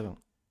est le plus savant.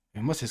 Et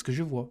moi, c'est ce que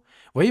je vois. Vous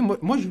voyez,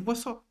 moi je vois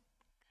ça.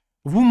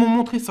 Vous me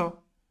montrez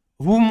ça.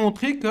 Vous me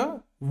montrez que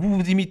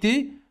vous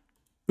imitez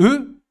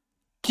eux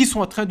qui sont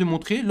en train de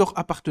montrer leur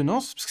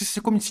appartenance. Parce que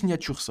c'est comme une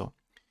signature, ça.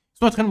 Ils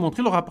sont en train de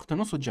montrer leur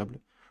appartenance au diable.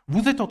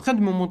 Vous êtes en train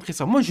de me montrer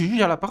ça. Moi, je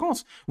juge à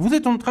l'apparence. Vous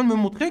êtes en train de me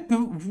montrer que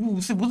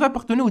vous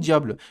appartenez au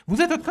diable.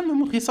 Vous êtes en train de me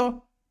montrer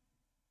ça.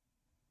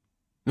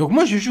 Donc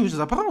moi, je juge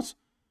aux apparences.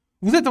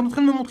 Vous êtes en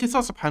train de me montrer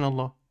ça,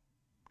 subhanallah.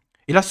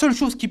 Et la seule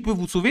chose qui peut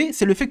vous sauver,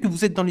 c'est le fait que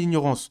vous êtes dans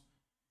l'ignorance.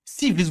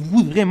 Si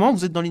vous vraiment,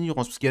 vous êtes dans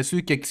l'ignorance. Parce qu'il y a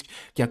ceux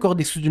qui accordent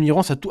des excuses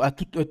d'ignorance à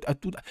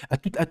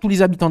tous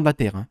les habitants de la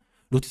Terre. Hein.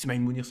 L'autre,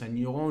 Ismaïl Mounir, c'est un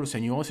ignorant. C'est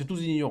ignorant, c'est tous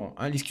des ignorants.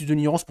 Hein. L'excuse de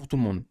l'ignorance pour tout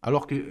le monde.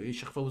 Alors que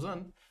Cheikh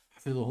Fawzan,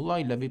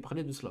 il avait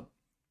parlé de cela.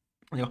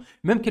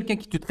 Même quelqu'un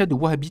qui te traite de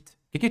wahhabite,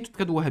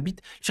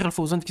 Cheikh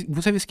Fawzan,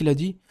 vous savez ce qu'il a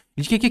dit?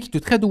 Il dit quelqu'un qui te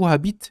traite de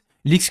wahhabite,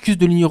 l'excuse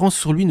de l'ignorance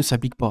sur lui ne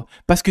s'applique pas.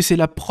 Parce que c'est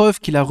la preuve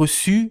qu'il a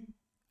reçue.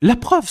 La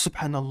preuve,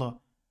 subhanallah.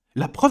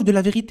 La preuve de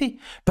la vérité.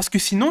 Parce que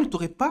sinon, il ne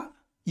t'aurait pas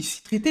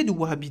ici traité de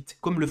wahhabite,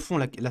 comme le font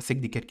la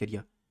secte des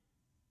Karkarias.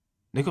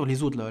 D'accord,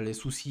 les autres là, les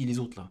soucis, les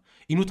autres là.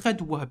 Ils nous traitent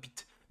de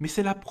wahhabite. Mais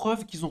c'est la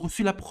preuve qu'ils ont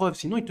reçu la preuve.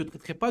 Sinon, ils ne te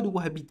traiteraient pas de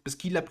wahhabite. Parce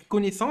qu'il a pris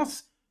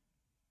connaissance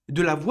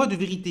de la voie de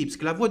vérité. Parce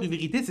que la voie de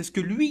vérité, c'est ce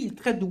que lui, il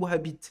traite de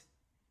wahhabite.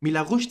 Mais il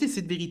a rejeté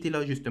cette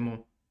vérité-là,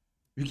 justement.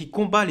 Vu qu'il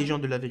combat les gens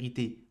de la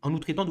vérité, en nous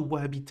traitant de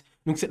wahhabite.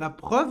 Donc c'est la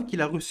preuve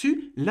qu'il a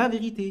reçu la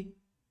vérité.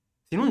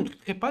 Sinon, il ne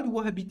traiterait pas de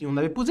wahhabite. Et on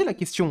avait posé la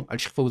question à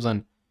Cheikh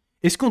Fawzan.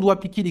 Est-ce qu'on doit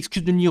appliquer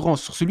l'excuse de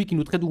l'ignorance sur celui qui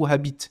nous traite de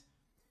wahhabite?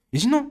 Il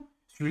dit non.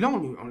 Celui-là, on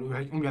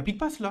ne lui applique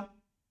pas cela.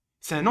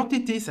 C'est un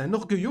entêté, c'est un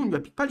orgueilleux, on ne lui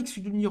applique pas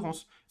l'excuse de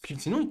l'ignorance.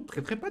 Sinon, il ne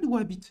traiterait pas de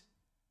wahhabite.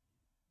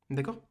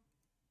 D'accord?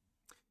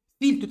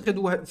 S'il te traite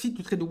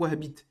de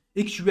wahhabite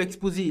et que tu lui as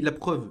exposé la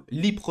preuve,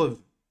 les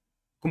preuves,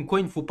 comme quoi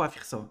il ne faut pas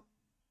faire ça,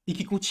 et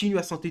qu'il continue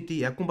à s'entêter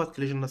et à combattre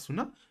les gens de la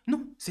sunna,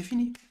 non, c'est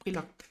fini. Après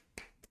là,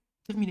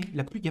 terminé. Il n'y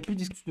a plus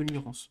d'excuse de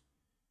l'ignorance.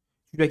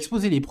 Tu lui as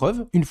exposé les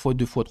preuves, une fois,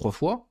 deux fois, trois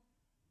fois,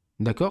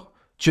 d'accord?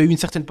 Tu as eu une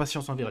certaine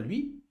patience envers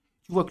lui,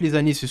 tu vois que les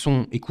années se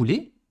sont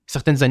écoulées,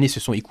 certaines années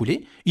se sont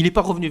écoulées, il n'est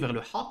pas revenu vers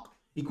le haqq,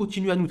 il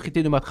continue à nous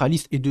traiter de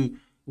matralistes et de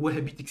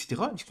wahhabites,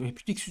 etc. Il n'y a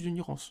plus d'excuse de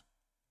l'ignorance.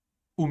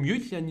 Au mieux,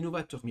 il est un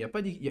innovateur. Mais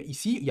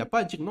ici, il n'y a pas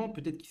à dire non,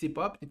 peut-être qu'il ne sait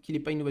pas, peut-être qu'il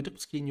n'est pas innovateur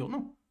parce qu'il ignore.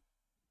 Non.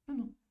 Non,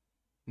 non.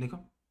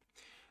 D'accord?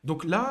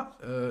 Donc là,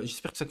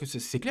 j'espère que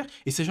c'est clair.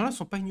 Et ces gens-là ne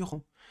sont pas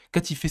ignorants.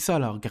 Quand il fait ça,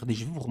 là, regardez,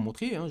 je vais vous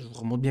remontrer, hein, je vous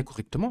remonte bien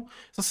correctement.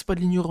 Ça, c'est pas de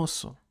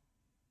l'ignorance.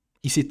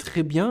 Il sait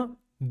très bien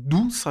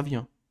d'où ça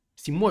vient.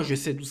 Si moi, je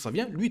sais d'où ça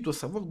vient, lui, il doit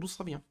savoir d'où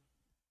ça vient.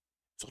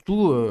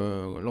 Surtout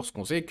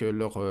lorsqu'on sait que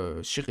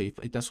leur shir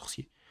est un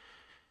sorcier.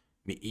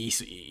 Mais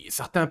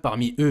certains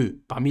parmi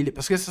eux,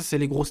 parce que ça, c'est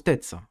les grosses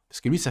têtes, ça.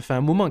 Parce que lui, ça fait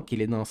un moment qu'il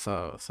est dans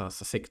sa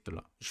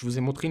secte-là. Je vous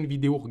ai montré une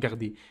vidéo,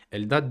 regardez.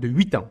 Elle date de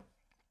 8 ans.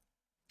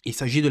 Il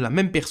s'agit de la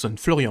même personne,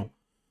 Florian.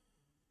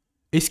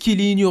 Est-ce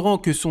qu'il est ignorant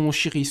que son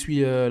chéri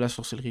suit la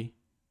sorcellerie?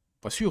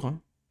 Pas sûr, hein.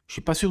 Je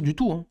suis pas sûr du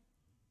tout, hein.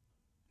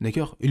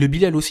 D'accord? Et le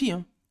Bilal aussi,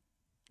 hein.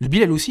 Le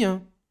Bilal aussi,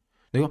 hein.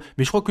 D'accord?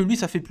 Mais je crois que lui,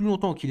 ça fait plus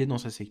longtemps qu'il est dans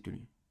sa secte,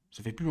 lui.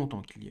 Ça fait plus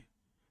longtemps qu'il y est.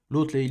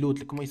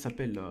 L'autre, comment il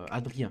s'appelle?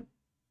 Adrien.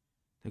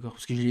 D'accord?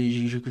 Parce que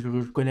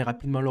je connais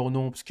rapidement leur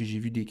nom, parce que j'ai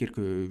vu quelques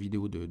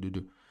vidéos de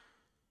deux.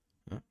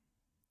 Hein?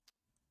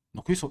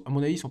 Donc, eux, à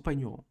mon avis, ils ne sont pas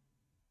ignorants.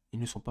 Ils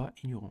ne sont pas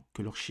ignorants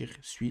que leur shir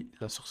suit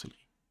la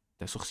sorcellerie.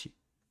 La sorcier.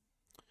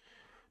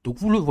 Donc,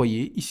 vous le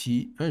voyez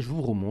ici, hein, je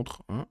vous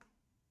remontre. Hein.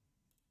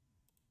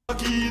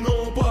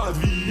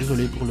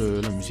 Désolé pour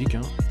la musique.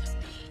 Hein.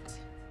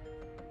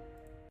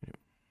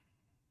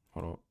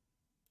 Voilà.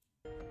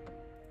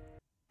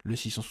 Le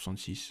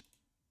 666.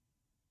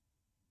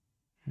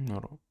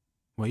 Voilà. Vous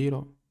voyez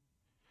là?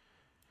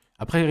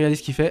 Après, regardez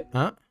ce qu'il fait.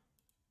 Hein?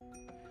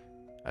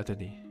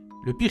 Attendez.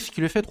 Le pire, c'est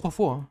qu'il le fait 3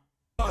 fois.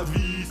 Hein.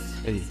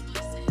 Allez.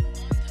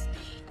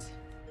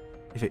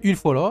 Il fait une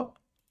fois là,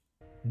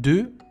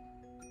 2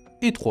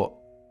 et 3.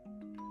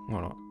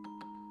 Voilà.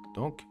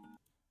 Donc,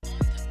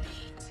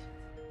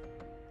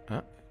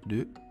 1,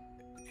 2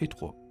 et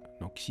 3.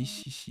 Donc 6,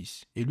 6,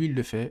 6. Et lui, il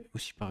le fait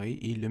aussi pareil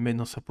et il le met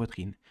dans sa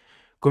poitrine.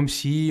 Comme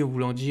si, en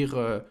voulant dire,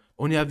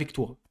 on est avec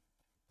toi.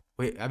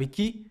 Oui, avec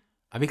qui?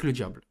 Avec le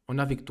diable. On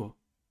est avec toi.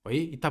 Vous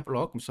voyez, il tape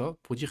là, comme ça,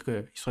 pour dire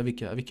qu'ils sont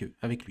avec eux,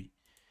 avec lui.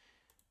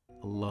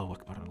 Allahu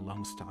Akbar, Allahu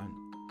Musta'an.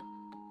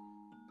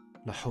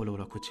 La hawla wa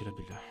la quwwata illa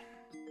billah.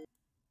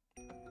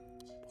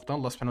 Pourtant,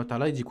 Allah subhanahu wa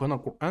ta'ala, il dit quoi dans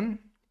le Coran?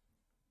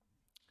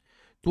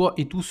 Toi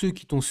et tous ceux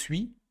qui t'ont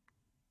suivi,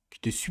 qui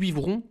te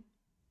suivront,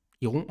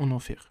 iront en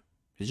enfer.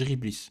 C'est-à-dire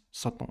Iblis,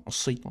 Satan,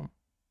 Satan.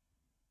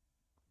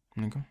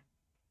 D'accord?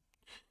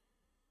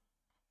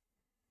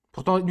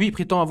 Pourtant, lui, il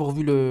prétend avoir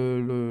vu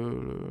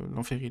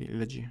l'enfer, il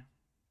l'a dit.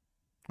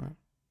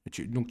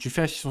 Ouais. Donc tu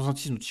fais un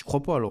 666, donc tu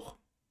crois pas alors?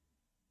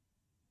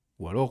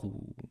 Ou alors,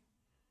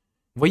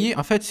 Vous voyez,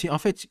 en fait,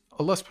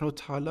 Allah subhanahu wa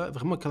ta'ala,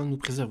 vraiment qu'Allah nous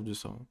préserve de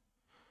ça.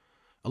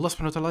 Allah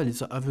subhanahu wa ta'ala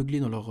les a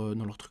aveuglés dans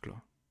leur truc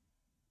là.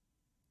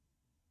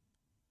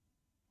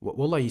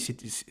 Wallah,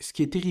 ce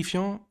qui est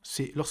terrifiant,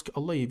 c'est lorsque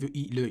Allah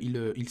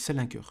il scelle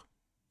un cœur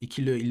et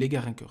qu'il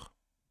égare un cœur.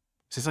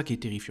 C'est ça qui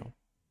est terrifiant.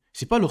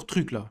 C'est pas leur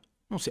truc là.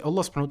 Non, c'est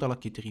Allah subhanahu wa ta'ala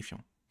qui est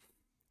terrifiant.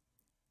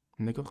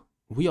 D'accord?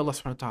 Oui, Allah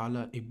subhanahu wa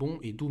ta'ala est bon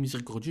et doux,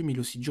 miséricordieux, mais il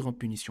est aussi dur en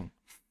punition.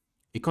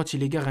 Et quand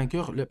il égare un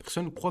cœur, la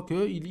personne croit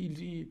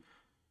qu'il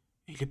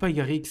n'est pas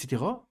égaré,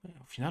 etc. Et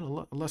au final,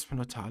 Allah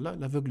subhanahu wa ta'ala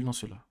l'aveugle dans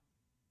cela.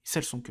 Il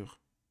scelle son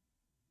cœur.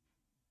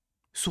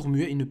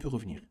 Sourd-muet, il ne peut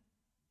revenir.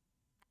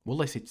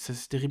 Wallah,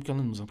 c'est terrible quand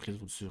on nous en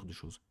présente ce genre de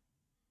choses.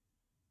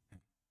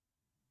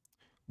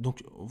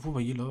 Donc, vous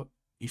voyez là,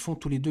 ils font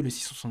tous les deux le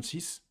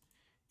 666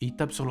 et ils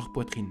tapent sur leur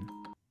poitrine.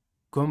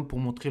 Comme pour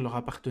montrer leur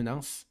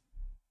appartenance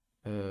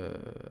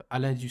à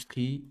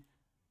l'industrie,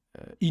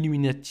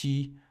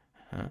 Illuminati,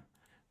 hein,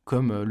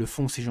 comme le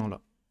font ces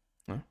gens-là.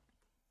 Hein.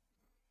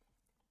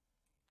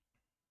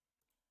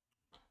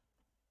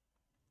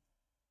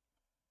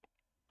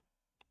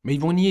 Mais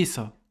ils vont nier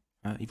ça.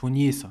 Hein, ils vont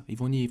nier ça. Ils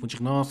vont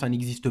dire non, ça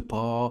n'existe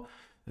pas.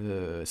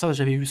 Ça,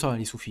 j'avais vu ça,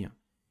 les soufis. Hein.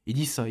 Ils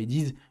disent ça. Ils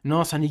disent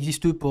non, ça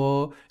n'existe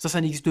pas. Ça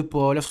n'existe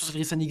pas. La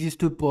sorcellerie, ça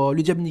n'existe pas.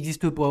 Le diable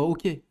n'existe pas.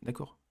 Ok,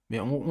 d'accord. Mais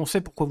on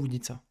sait pourquoi vous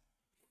dites ça.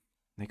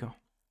 D'accord.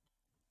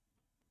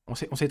 On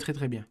sait très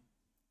très bien.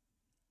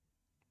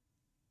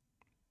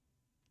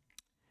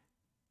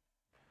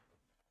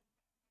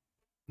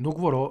 Donc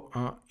voilà,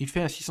 hein, il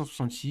fait un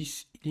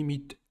 666, il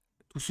limite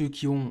tous ceux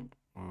qui ont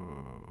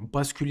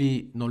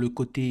basculé dans le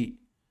côté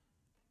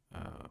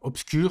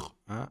obscur,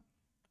 hein,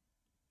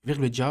 vers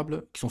le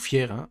diable, qui sont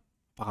fiers, hein,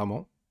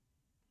 apparemment.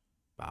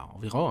 Bah, on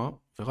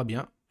verra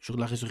bien, jour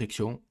de la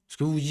résurrection. Est-ce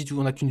que vous vous dites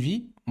qu'on n'a qu'une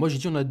vie? Moi, j'ai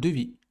dit on a 2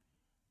 vies.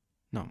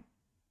 Non.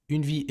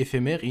 Une vie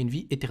éphémère et une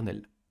vie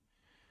éternelle.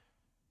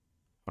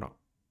 Voilà.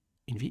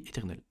 Une vie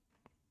éternelle.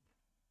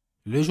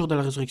 Le jour de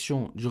la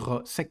résurrection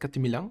durera 50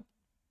 000 ans.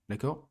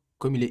 D'accord?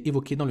 comme il est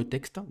évoqué dans le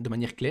texte, de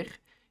manière claire.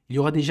 Il y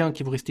aura des gens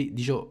qui vont rester,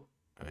 déjà,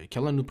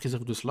 qu'Allah nous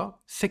préserve de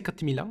cela,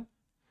 50 000 ans.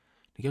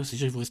 C'est-à-dire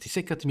qu'ils vont rester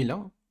 50 000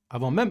 ans,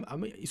 avant même,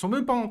 ils sont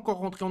même pas encore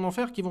rentrés en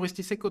enfer, qui vont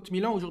rester 50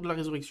 000 ans au jour de la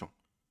résurrection.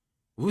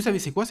 Vous savez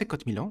c'est quoi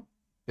 50 000 ans?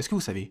 Est-ce que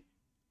vous savez?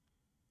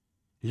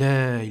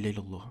 La ilaha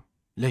illallah.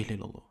 La ilaha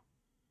illallah.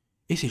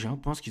 Et ces gens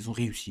pensent qu'ils ont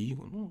réussi.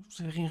 Non, vous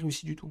n'avez rien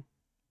réussi du tout.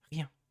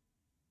 Rien.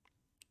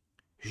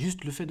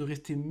 Juste le fait de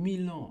rester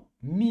 1000 ans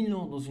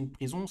dans une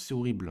prison, c'est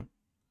horrible.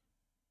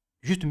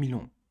 Juste 1000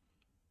 ans.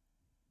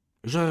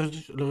 La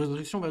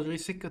résurrection va durer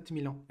 50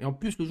 000 ans. Et en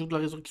plus, le jour de la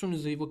résurrection,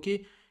 nous a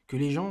évoqué que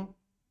les gens,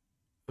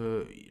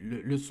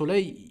 le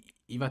soleil,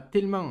 il va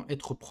tellement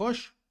être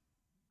proche,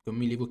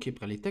 comme il évoquait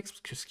par les textes,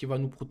 parce que ce qui va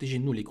nous protéger,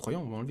 nous les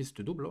croyants, on va enlever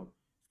cette double là.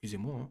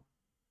 Excusez-moi.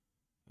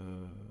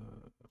 Hein.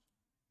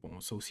 Bon,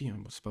 ça aussi,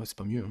 hein, c'est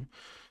pas mieux. Hein.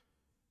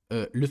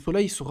 Le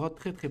soleil sera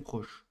très très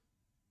proche.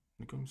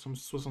 Nous sommes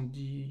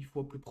 70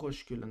 fois plus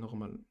proche que la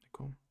normale.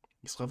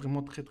 Il sera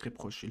vraiment très très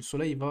proche. Et le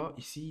soleil va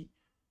ici,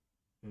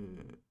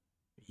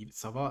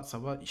 ça va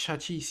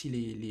châtier ici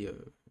les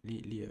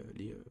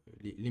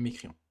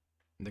mécréants.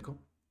 D'accord?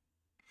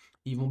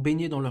 Ils vont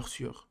baigner dans leur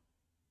sueur.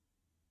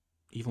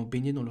 Ils vont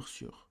baigner dans leur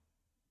sueur.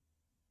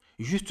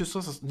 Juste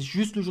ça,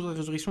 juste le jour de la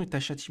résurrection est un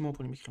châtiment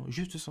pour les mécréants.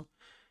 Juste ça.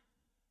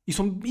 Ils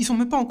sont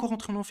même pas encore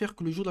entrés en enfer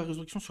que le jour de la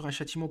résurrection sera un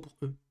châtiment pour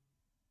eux.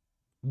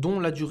 Dont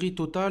la durée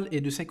totale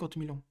est de 50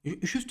 000 ans.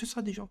 Juste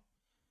ça déjà.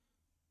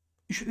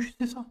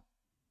 Juste ça.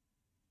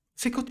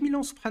 50 000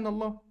 ans,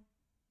 subhanallah.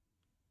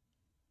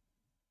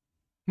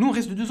 Nous, on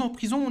reste de 2 ans en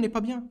prison, on n'est pas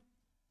bien.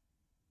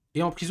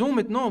 Et en prison,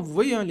 maintenant, vous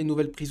voyez, hein, les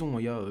nouvelles prisons,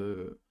 il y a...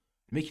 le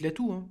mec, il a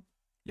tout. Hein.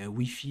 Il a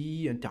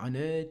Wi-Fi,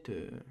 Internet,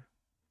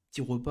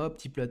 petit repas,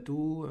 petit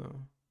plateau,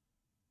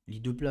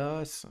 lit de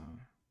place,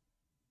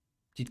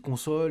 petite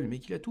console. Le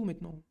mec, il a tout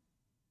maintenant.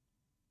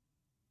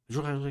 Le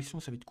jour de la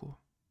résurrection, ça va être quoi?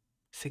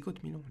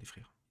 50 000 ans, les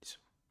frères.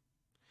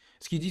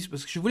 Ce qu'ils disent,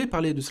 parce que je voulais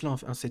parler de cela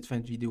en cette fin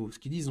de vidéo. Ce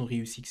qu'ils disent, ils ont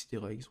réussi,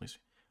 etc.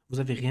 Vous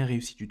avez rien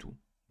réussi du tout.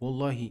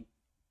 Wallahi.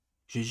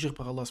 Je jure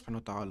par Allah, subhanahu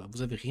wa ta'ala,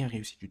 vous avez rien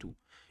réussi du tout.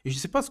 Et je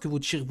sais pas ce que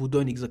votre shir vous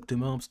donne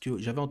exactement, parce que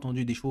j'avais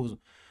entendu des choses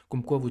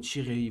comme quoi votre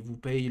shir, il vous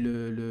paye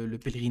le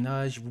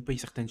pèlerinage, il vous paye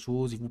certaines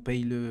choses, il vous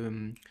paye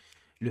le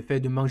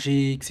fait de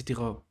manger,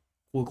 etc.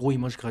 En gros, ils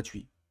mangent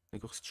gratuit.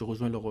 D'accord? Si tu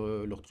rejoins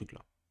leur truc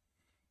là.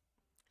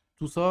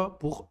 Tout ça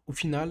pour, au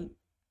final,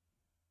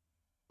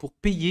 pour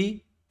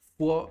payer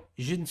fois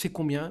je ne sais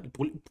combien,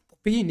 pour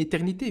payer une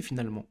éternité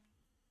finalement.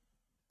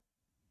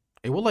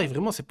 Et wallah,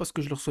 vraiment, c'est pas ce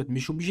que je leur souhaite, mais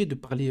je suis obligé de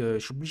parler, je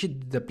suis obligé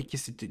d'appliquer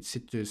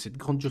cette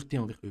grande dureté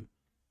envers eux.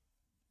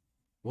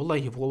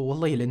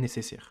 Wallah, elle est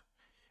nécessaire.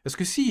 Parce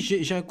que si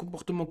j'ai un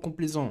comportement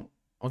complaisant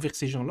envers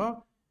ces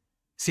gens-là,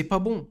 c'est pas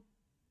bon.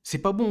 C'est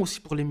pas bon aussi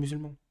pour les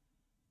musulmans.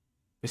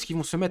 Parce qu'ils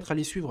vont se mettre à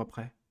les suivre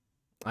après,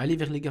 à aller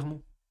vers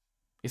l'égarement.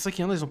 Et ça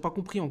qu'il y en a, ils n'ont pas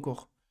compris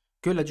encore.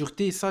 Que la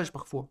dureté est sage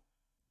parfois.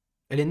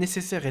 Elle est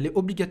nécessaire, elle est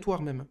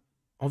obligatoire même,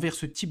 envers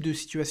ce type de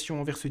situation,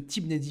 envers ce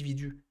type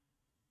d'individu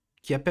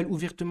qui appelle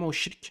ouvertement au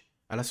shirk,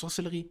 à la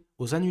sorcellerie,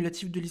 aux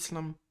annulatifs de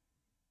l'islam.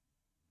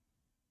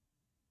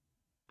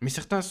 Mais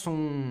certains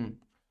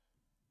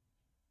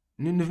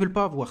ne veulent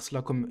pas voir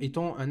cela comme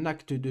étant un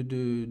acte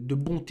de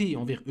bonté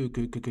envers eux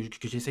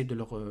que j'essaye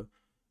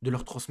de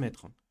leur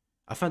transmettre,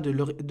 afin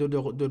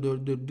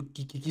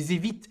qu'ils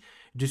évitent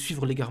de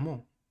suivre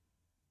l'égarement.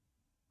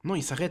 Non,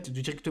 ils s'arrêtent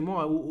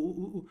directement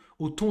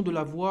au ton de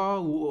la voix,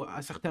 ou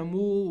à certains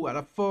mots, ou à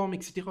la forme,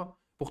 etc.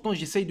 Pourtant,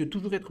 j'essaye de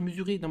toujours être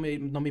mesuré dans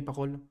mes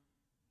paroles.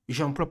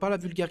 J'emploie pas la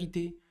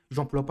vulgarité,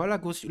 j'emploie pas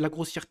la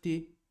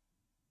grossièreté.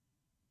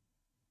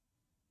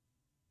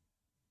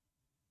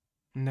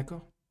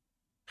 D'accord?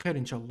 Khair,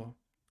 Inch'Allah.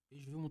 Et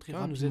je vais vous montrer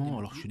rapidement.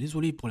 Alors, je suis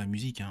désolé pour la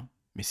musique, hein,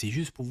 mais c'est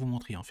juste pour vous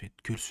montrer, en fait,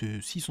 que ce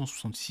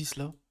 666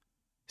 là,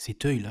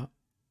 cet œil là,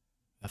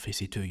 enfin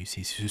cet œil,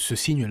 c'est ce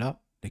signe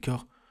là,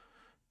 d'accord,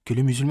 que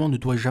le musulman ne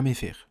doit jamais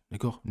faire,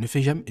 d'accord?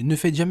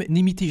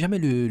 N'imitez jamais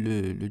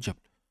le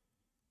diable.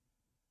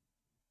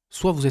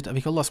 Soit vous êtes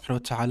avec Allah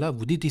subhanahu wa ta'ala,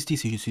 vous détestez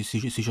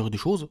ces genres de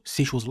choses,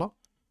 ces choses-là,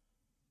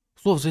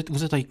 soit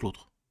vous êtes avec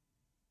l'autre.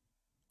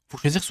 Il faut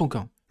choisir son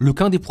camp. Le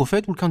camp des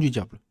prophètes ou le camp du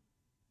diable.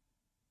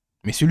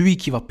 Mais celui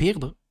qui va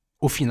perdre,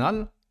 au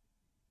final,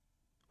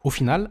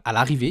 à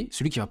l'arrivée,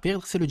 celui qui va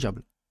perdre, c'est le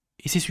diable.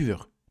 Et ses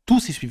suiveurs. Tous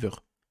ses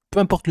suiveurs. Peu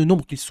importe le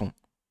nombre qu'ils sont.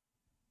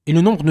 Et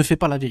le nombre ne fait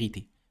pas la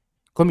vérité.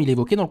 Comme il est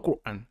évoqué dans le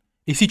Coran.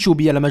 Et si tu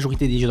obéis à la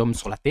majorité des hommes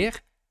sur la terre,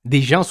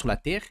 des gens sur la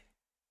terre,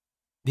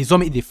 des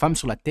hommes et des femmes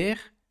sur la terre,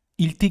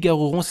 ils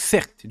t'égareront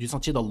certes du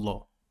sentier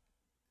d'Allah.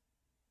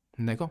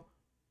 D'accord?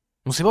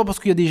 Donc c'est pas parce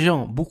qu'il y a des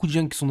gens, beaucoup de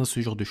gens qui sont dans ce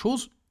genre de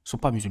choses, ne sont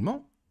pas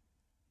musulmans,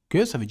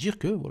 que ça veut dire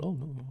que, voilà, on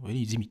va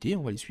les imiter,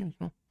 on va les suivre.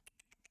 Non.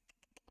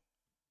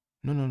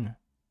 Non.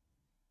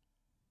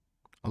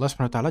 Allah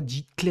subhanahu wa ta'ala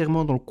dit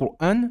clairement dans le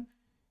Coran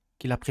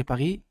qu'il a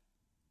préparé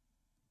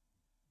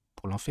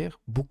pour l'enfer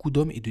beaucoup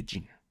d'hommes et de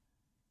djinns.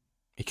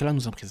 Et qu'Allah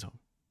nous en préserve.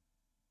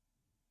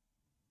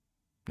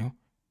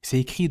 C'est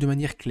écrit de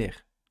manière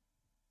claire.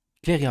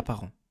 Clair et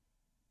apparent.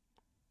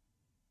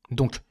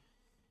 Donc,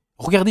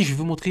 regardez, je vais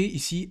vous montrer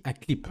ici un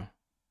clip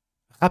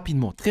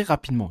rapidement, très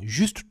rapidement,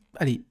 juste,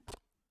 allez,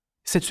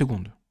 7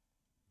 secondes.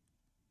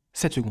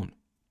 7 secondes.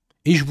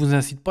 Et je vous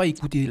incite pas à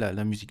écouter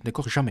la musique,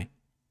 d'accord? Jamais.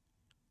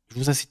 Je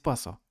vous incite pas à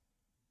ça.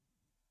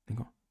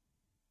 D'accord?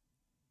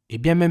 Et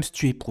bien même si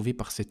tu es éprouvé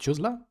par cette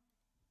chose-là,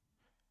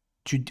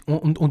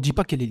 on ne dit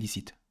pas qu'elle est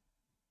licite.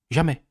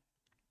 Jamais.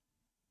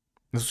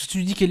 Parce que si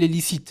tu dis qu'elle est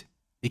licite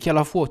et qu'à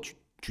la fois tu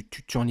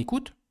en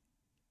écoutes,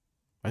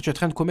 bah, tu es en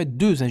train de commettre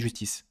deux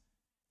injustices.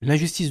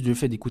 L'injustice du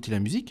fait d'écouter la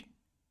musique,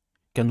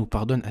 qu'elle nous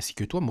pardonne ainsi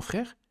que toi, mon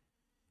frère,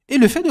 et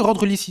le fait de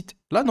rendre licite.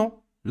 Là,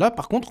 non. Là,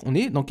 par contre, on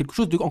est dans quelque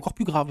chose d'encore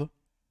plus grave.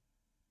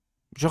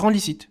 Je rends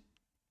licite.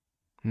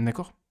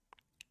 D'accord?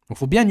 Donc, il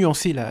faut bien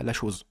nuancer la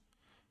chose.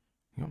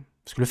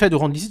 Parce que le fait de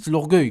rendre licite, c'est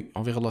l'orgueil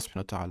envers Allah subhanahu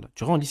wa ta'ala.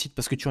 Tu rends licite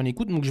parce que tu en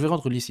écoutes, donc je vais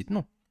rendre licite.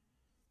 Non.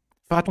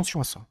 Faire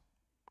attention à ça.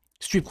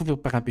 Si tu es éprouvé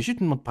par un péché,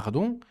 tu demandes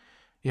pardon.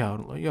 Ya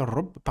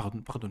Rabb,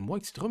 pardonne-moi,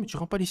 etc. Mais tu ne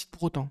rends pas licite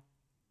pour autant.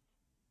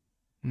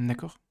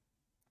 D'accord?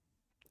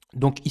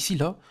 Donc ici,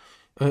 là,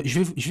 je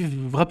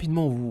vais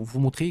rapidement vous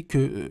montrer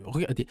que,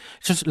 regardez,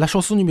 la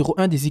chanson numéro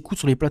 1 des écoutes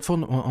sur les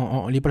plateformes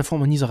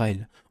en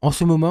Israël. En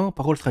ce moment,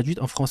 parole traduite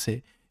en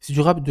français. C'est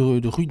du rap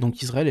de rue,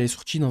 donc Israël, elle est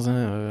sortie dans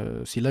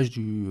c'est l'âge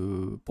du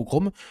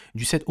pogrom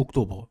du 7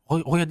 octobre.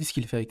 Regardez ce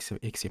qu'il fait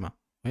avec ses mains.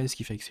 Regardez ce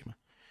qu'il fait avec ses mains.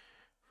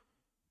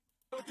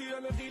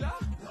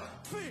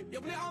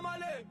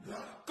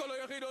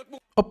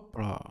 Hop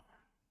là.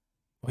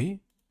 Vous voyez?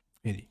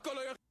 Regardez.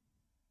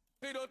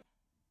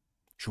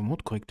 Je vous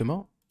montre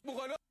correctement.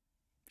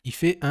 Il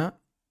fait un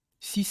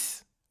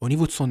 6 au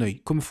niveau de son œil,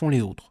 comme font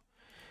les autres.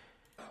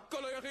 Vous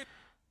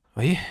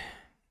voyez?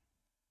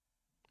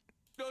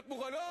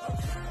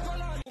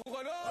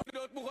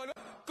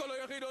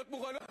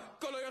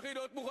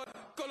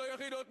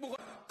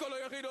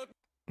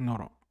 Non,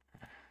 non.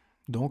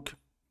 Donc,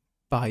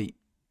 pareil.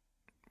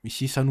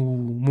 Ici, ça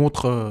nous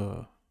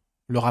montre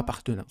leur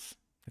appartenance,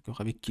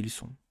 d'accord, avec qui ils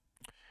sont.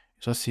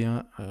 Ça, c'est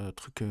un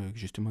truc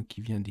justement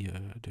qui vient de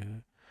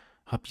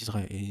rap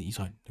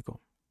Israël, d'accord.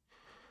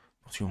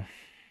 Attention.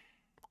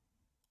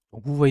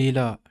 Donc, vous voyez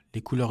là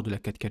les couleurs de la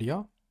Karkari,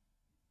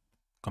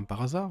 comme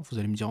par hasard, vous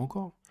allez me dire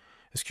encore.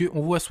 Est-ce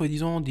qu'on voit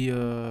soi-disant des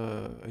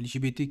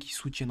LGBT qui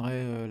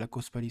soutiendraient la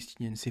cause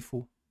palestinienne? C'est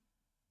faux.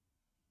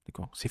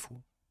 D'accord, c'est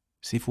faux.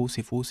 C'est faux,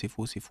 c'est faux, c'est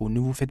faux, c'est faux. Ne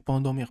vous faites pas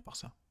endormir par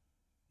ça.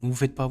 Ne vous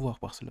faites pas voir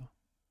par cela.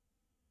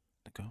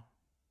 D'accord.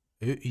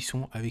 Eux, ils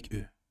sont avec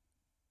eux.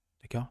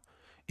 D'accord.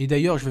 Et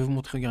d'ailleurs, je vais vous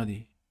montrer,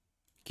 regardez,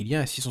 qu'il y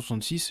a un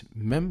 666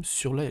 même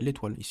sur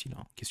l'étoile ici, là,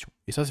 en question.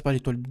 Et ça, c'est pas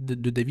l'étoile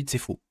de David, c'est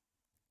faux.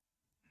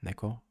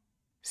 D'accord.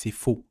 C'est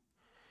faux.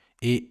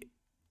 Et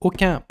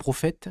aucun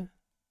prophète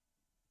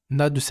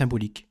n'a de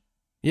symbolique.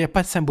 Il n'y a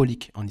pas de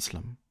symbolique en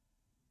islam.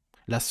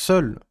 La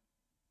seule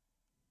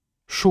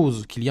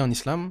chose qu'il y a en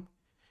islam,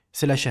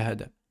 c'est la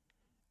shahada.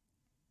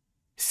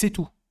 C'est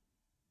tout.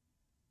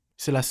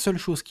 C'est la seule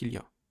chose qu'il y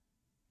a.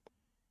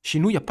 Chez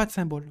nous, il n'y a pas de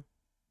symbole.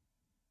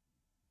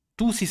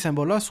 Tous ces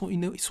symboles-là sont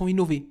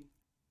innovés.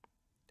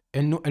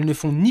 Elles ne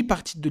font ni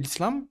partie de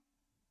l'islam,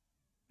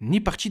 ni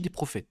partie des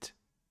prophètes.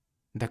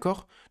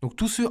 D'accord? Donc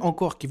tous ceux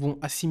encore qui vont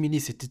assimiler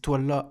cette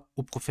étoile-là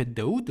au prophète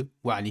Daoud,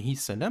 wa alayhi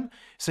salam,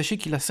 sachez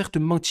qu'il a certes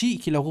menti et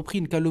qu'il a repris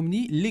une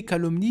calomnie, les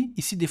calomnies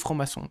ici des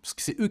francs-maçons, parce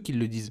que c'est eux qui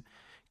le disent,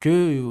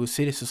 que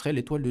ce serait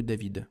l'étoile de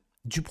David,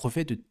 du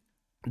prophète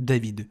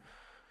David.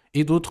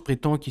 Et d'autres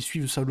prétendent qu'ils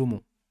suivent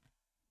Salomon,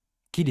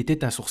 qu'il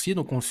était un sorcier,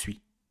 donc on le suit. De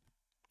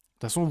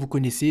toute façon, vous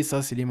connaissez,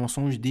 ça c'est les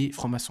mensonges des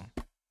francs-maçons.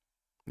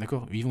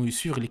 D'accord? Ils vont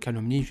suivre les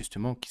calomnies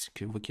justement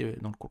que vous voyez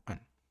dans le Coran.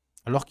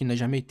 Alors qu'il n'a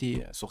jamais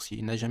été sorcier,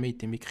 il n'a jamais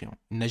été mécréant,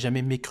 il n'a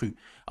jamais mécru,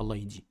 Allah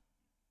il dit.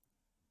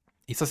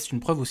 Et ça, c'est une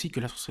preuve aussi que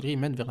la sorcellerie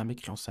mène vers la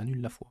mécréance, ça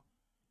annule la foi.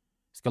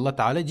 Parce qu'Allah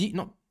Ta'ala dit,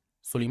 non,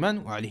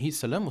 Sulayman, alayhi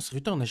salam, mon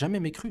serviteur n'a jamais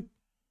mécru.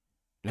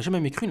 Il n'a jamais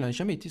mécru, il n'a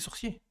jamais été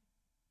sorcier.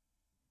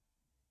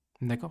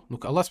 D'accord?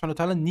 Donc Allah subhanahu wa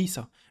ta'ala nie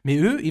ça. Mais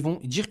eux, ils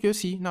vont dire que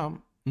si,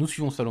 non, nous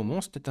suivons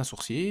Salomon, c'était un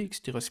sorcier,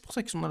 etc. C'est pour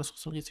ça qu'ils sont dans la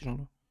sorcellerie, ces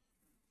gens-là.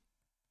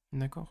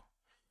 D'accord?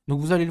 Donc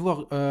vous allez le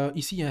voir,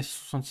 ici il y a un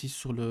 66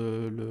 sur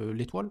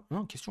l'étoile, hein,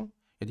 en question.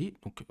 Il y a dit,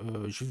 donc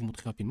je vais vous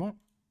montrer rapidement.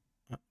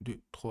 1,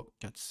 2, 3,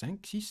 4,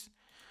 5, 6.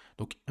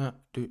 Donc 1,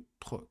 2,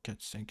 3,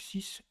 4, 5,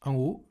 6. En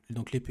haut,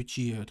 donc les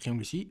petits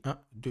triangles ici.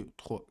 1, 2,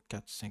 3,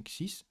 4, 5,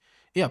 6.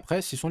 Et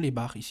après, ce sont les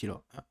barres ici,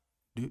 là. 1,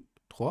 2,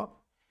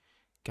 3,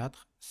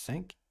 4,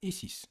 5 et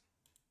 6.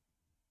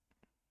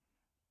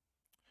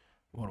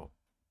 Voilà.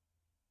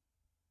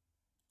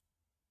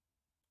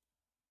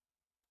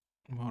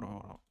 Voilà,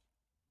 voilà.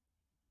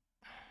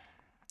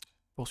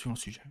 Poursuivons le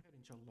sujet.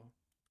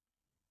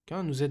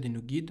 Quand nous aide et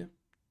nous guide,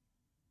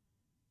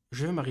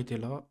 je vais m'arrêter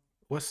là.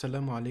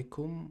 Wassalamu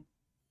alaikum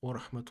wa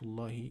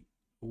rahmatullahi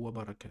wa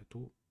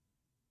barakatuh.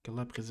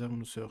 Qu'Allah préserve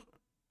nos sœurs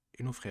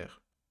et nos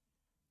frères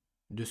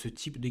de ce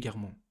type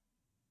d'égarement.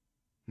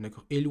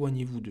 D'accord?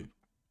 Éloignez-vous d'eux.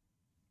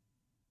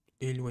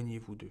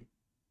 Éloignez-vous d'eux.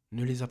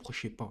 Ne les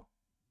approchez pas.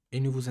 Et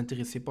ne vous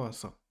intéressez pas à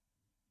ça.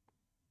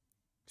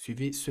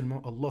 Suivez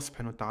seulement Allah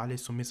subhanahu wa ta'ala et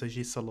son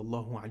messager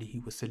sallallahu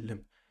alayhi wa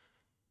sallam.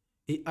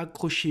 Et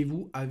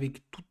accrochez-vous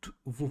avec toutes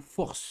vos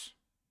forces,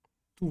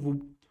 tous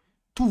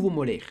tous vos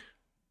molaires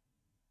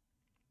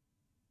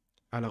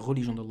à la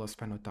religion d'Allah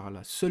subhanahu wa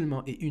ta'ala,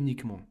 seulement et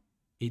uniquement,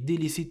 et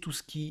délaissez tout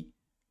ce qui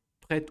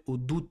prête au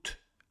doute,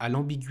 à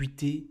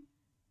l'ambiguïté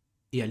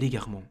et à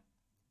l'égarement.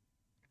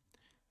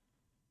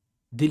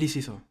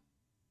 Délaissez ça.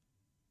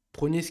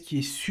 Prenez ce qui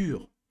est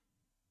sûr.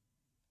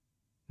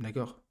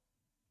 D'accord?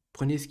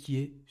 Prenez ce qui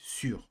est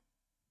sûr.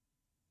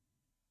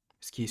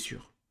 Ce qui est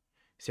sûr.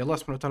 Si Allah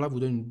subhanahu wa ta'ala vous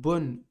donne une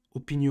bonne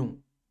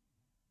opinion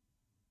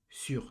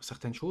sur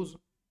certaines choses,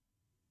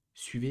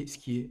 suivez ce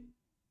qui est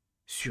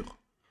sûr.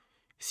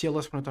 Si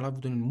Allah subhanahu wa ta'ala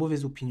vous donne une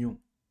mauvaise opinion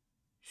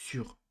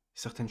sur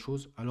certaines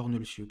choses, alors ne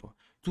le suivez pas.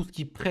 Tout ce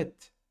qui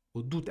prête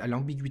au doute, à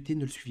l'ambiguïté,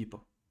 ne le suivez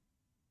pas.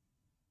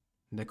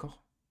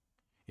 D'accord?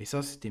 Et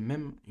ça, c'était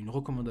même une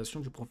recommandation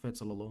du prophète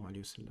sallallahu alayhi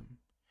wa sallam.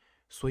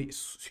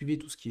 Suivez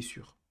tout ce qui est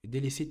sûr et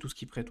délaissez tout ce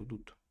qui prête au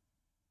doute.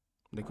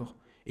 D'accord?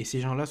 Et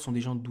ces gens-là sont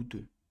des gens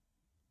douteux.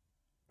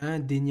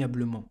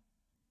 Indéniablement.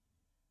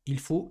 Il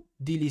faut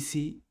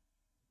délaisser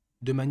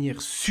de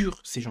manière sûre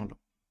ces gens-là.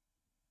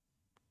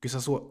 Que ce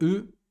soit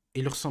eux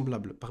et leurs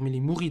semblables, parmi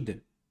les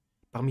mourides,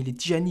 parmi les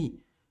tijani,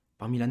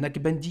 parmi la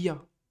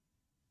nakbandiya,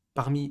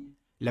 parmi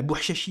la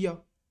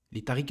bouhchachia,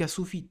 les tarikas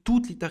soufis,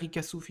 toutes les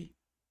tarikas soufis.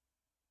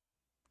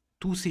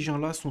 Tous ces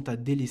gens-là sont à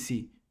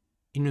délaisser.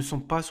 Ils ne sont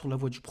pas sur la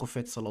voie du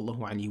prophète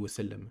sallallahu alayhi wa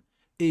sallam.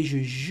 Et je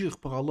jure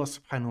par Allah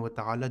subhanahu wa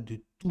ta'ala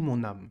de tout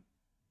mon âme.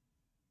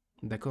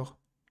 D'accord?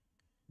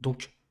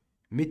 Donc,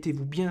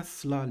 mettez-vous bien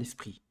cela à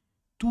l'esprit.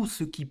 Tout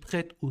ce qui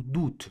prête au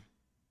doute,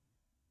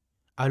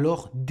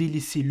 alors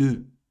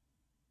délaissez-le.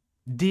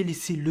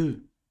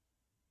 Délaissez-le.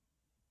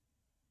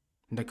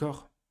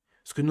 D'accord?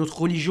 Parce que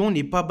notre religion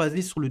n'est pas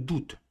basée sur le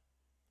doute.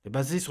 Elle est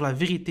basée sur la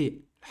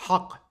vérité.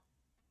 Haqq.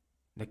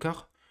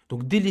 D'accord?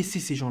 Donc délaissez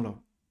ces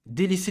gens-là.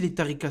 Délaissez les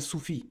tarikas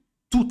soufis.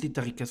 Toutes les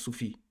tarikas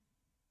soufis.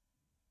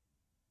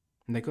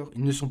 D'accord?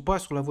 Ils ne sont pas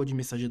sur la voie du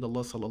messager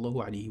d'Allah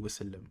sallallahu alayhi wa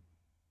sallam.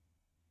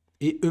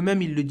 Et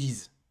eux-mêmes, ils le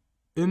disent.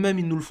 Eux-mêmes,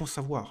 ils nous le font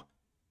savoir.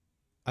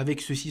 Avec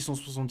ce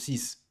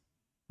 666.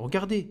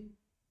 Regardez.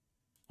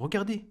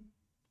 Regardez.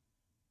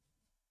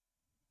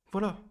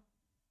 Voilà.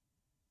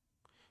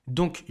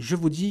 Donc, je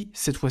vous dis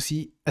cette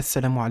fois-ci,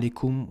 Assalamu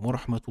alaikum wa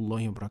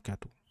rahmatullahi wa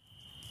barakatuh.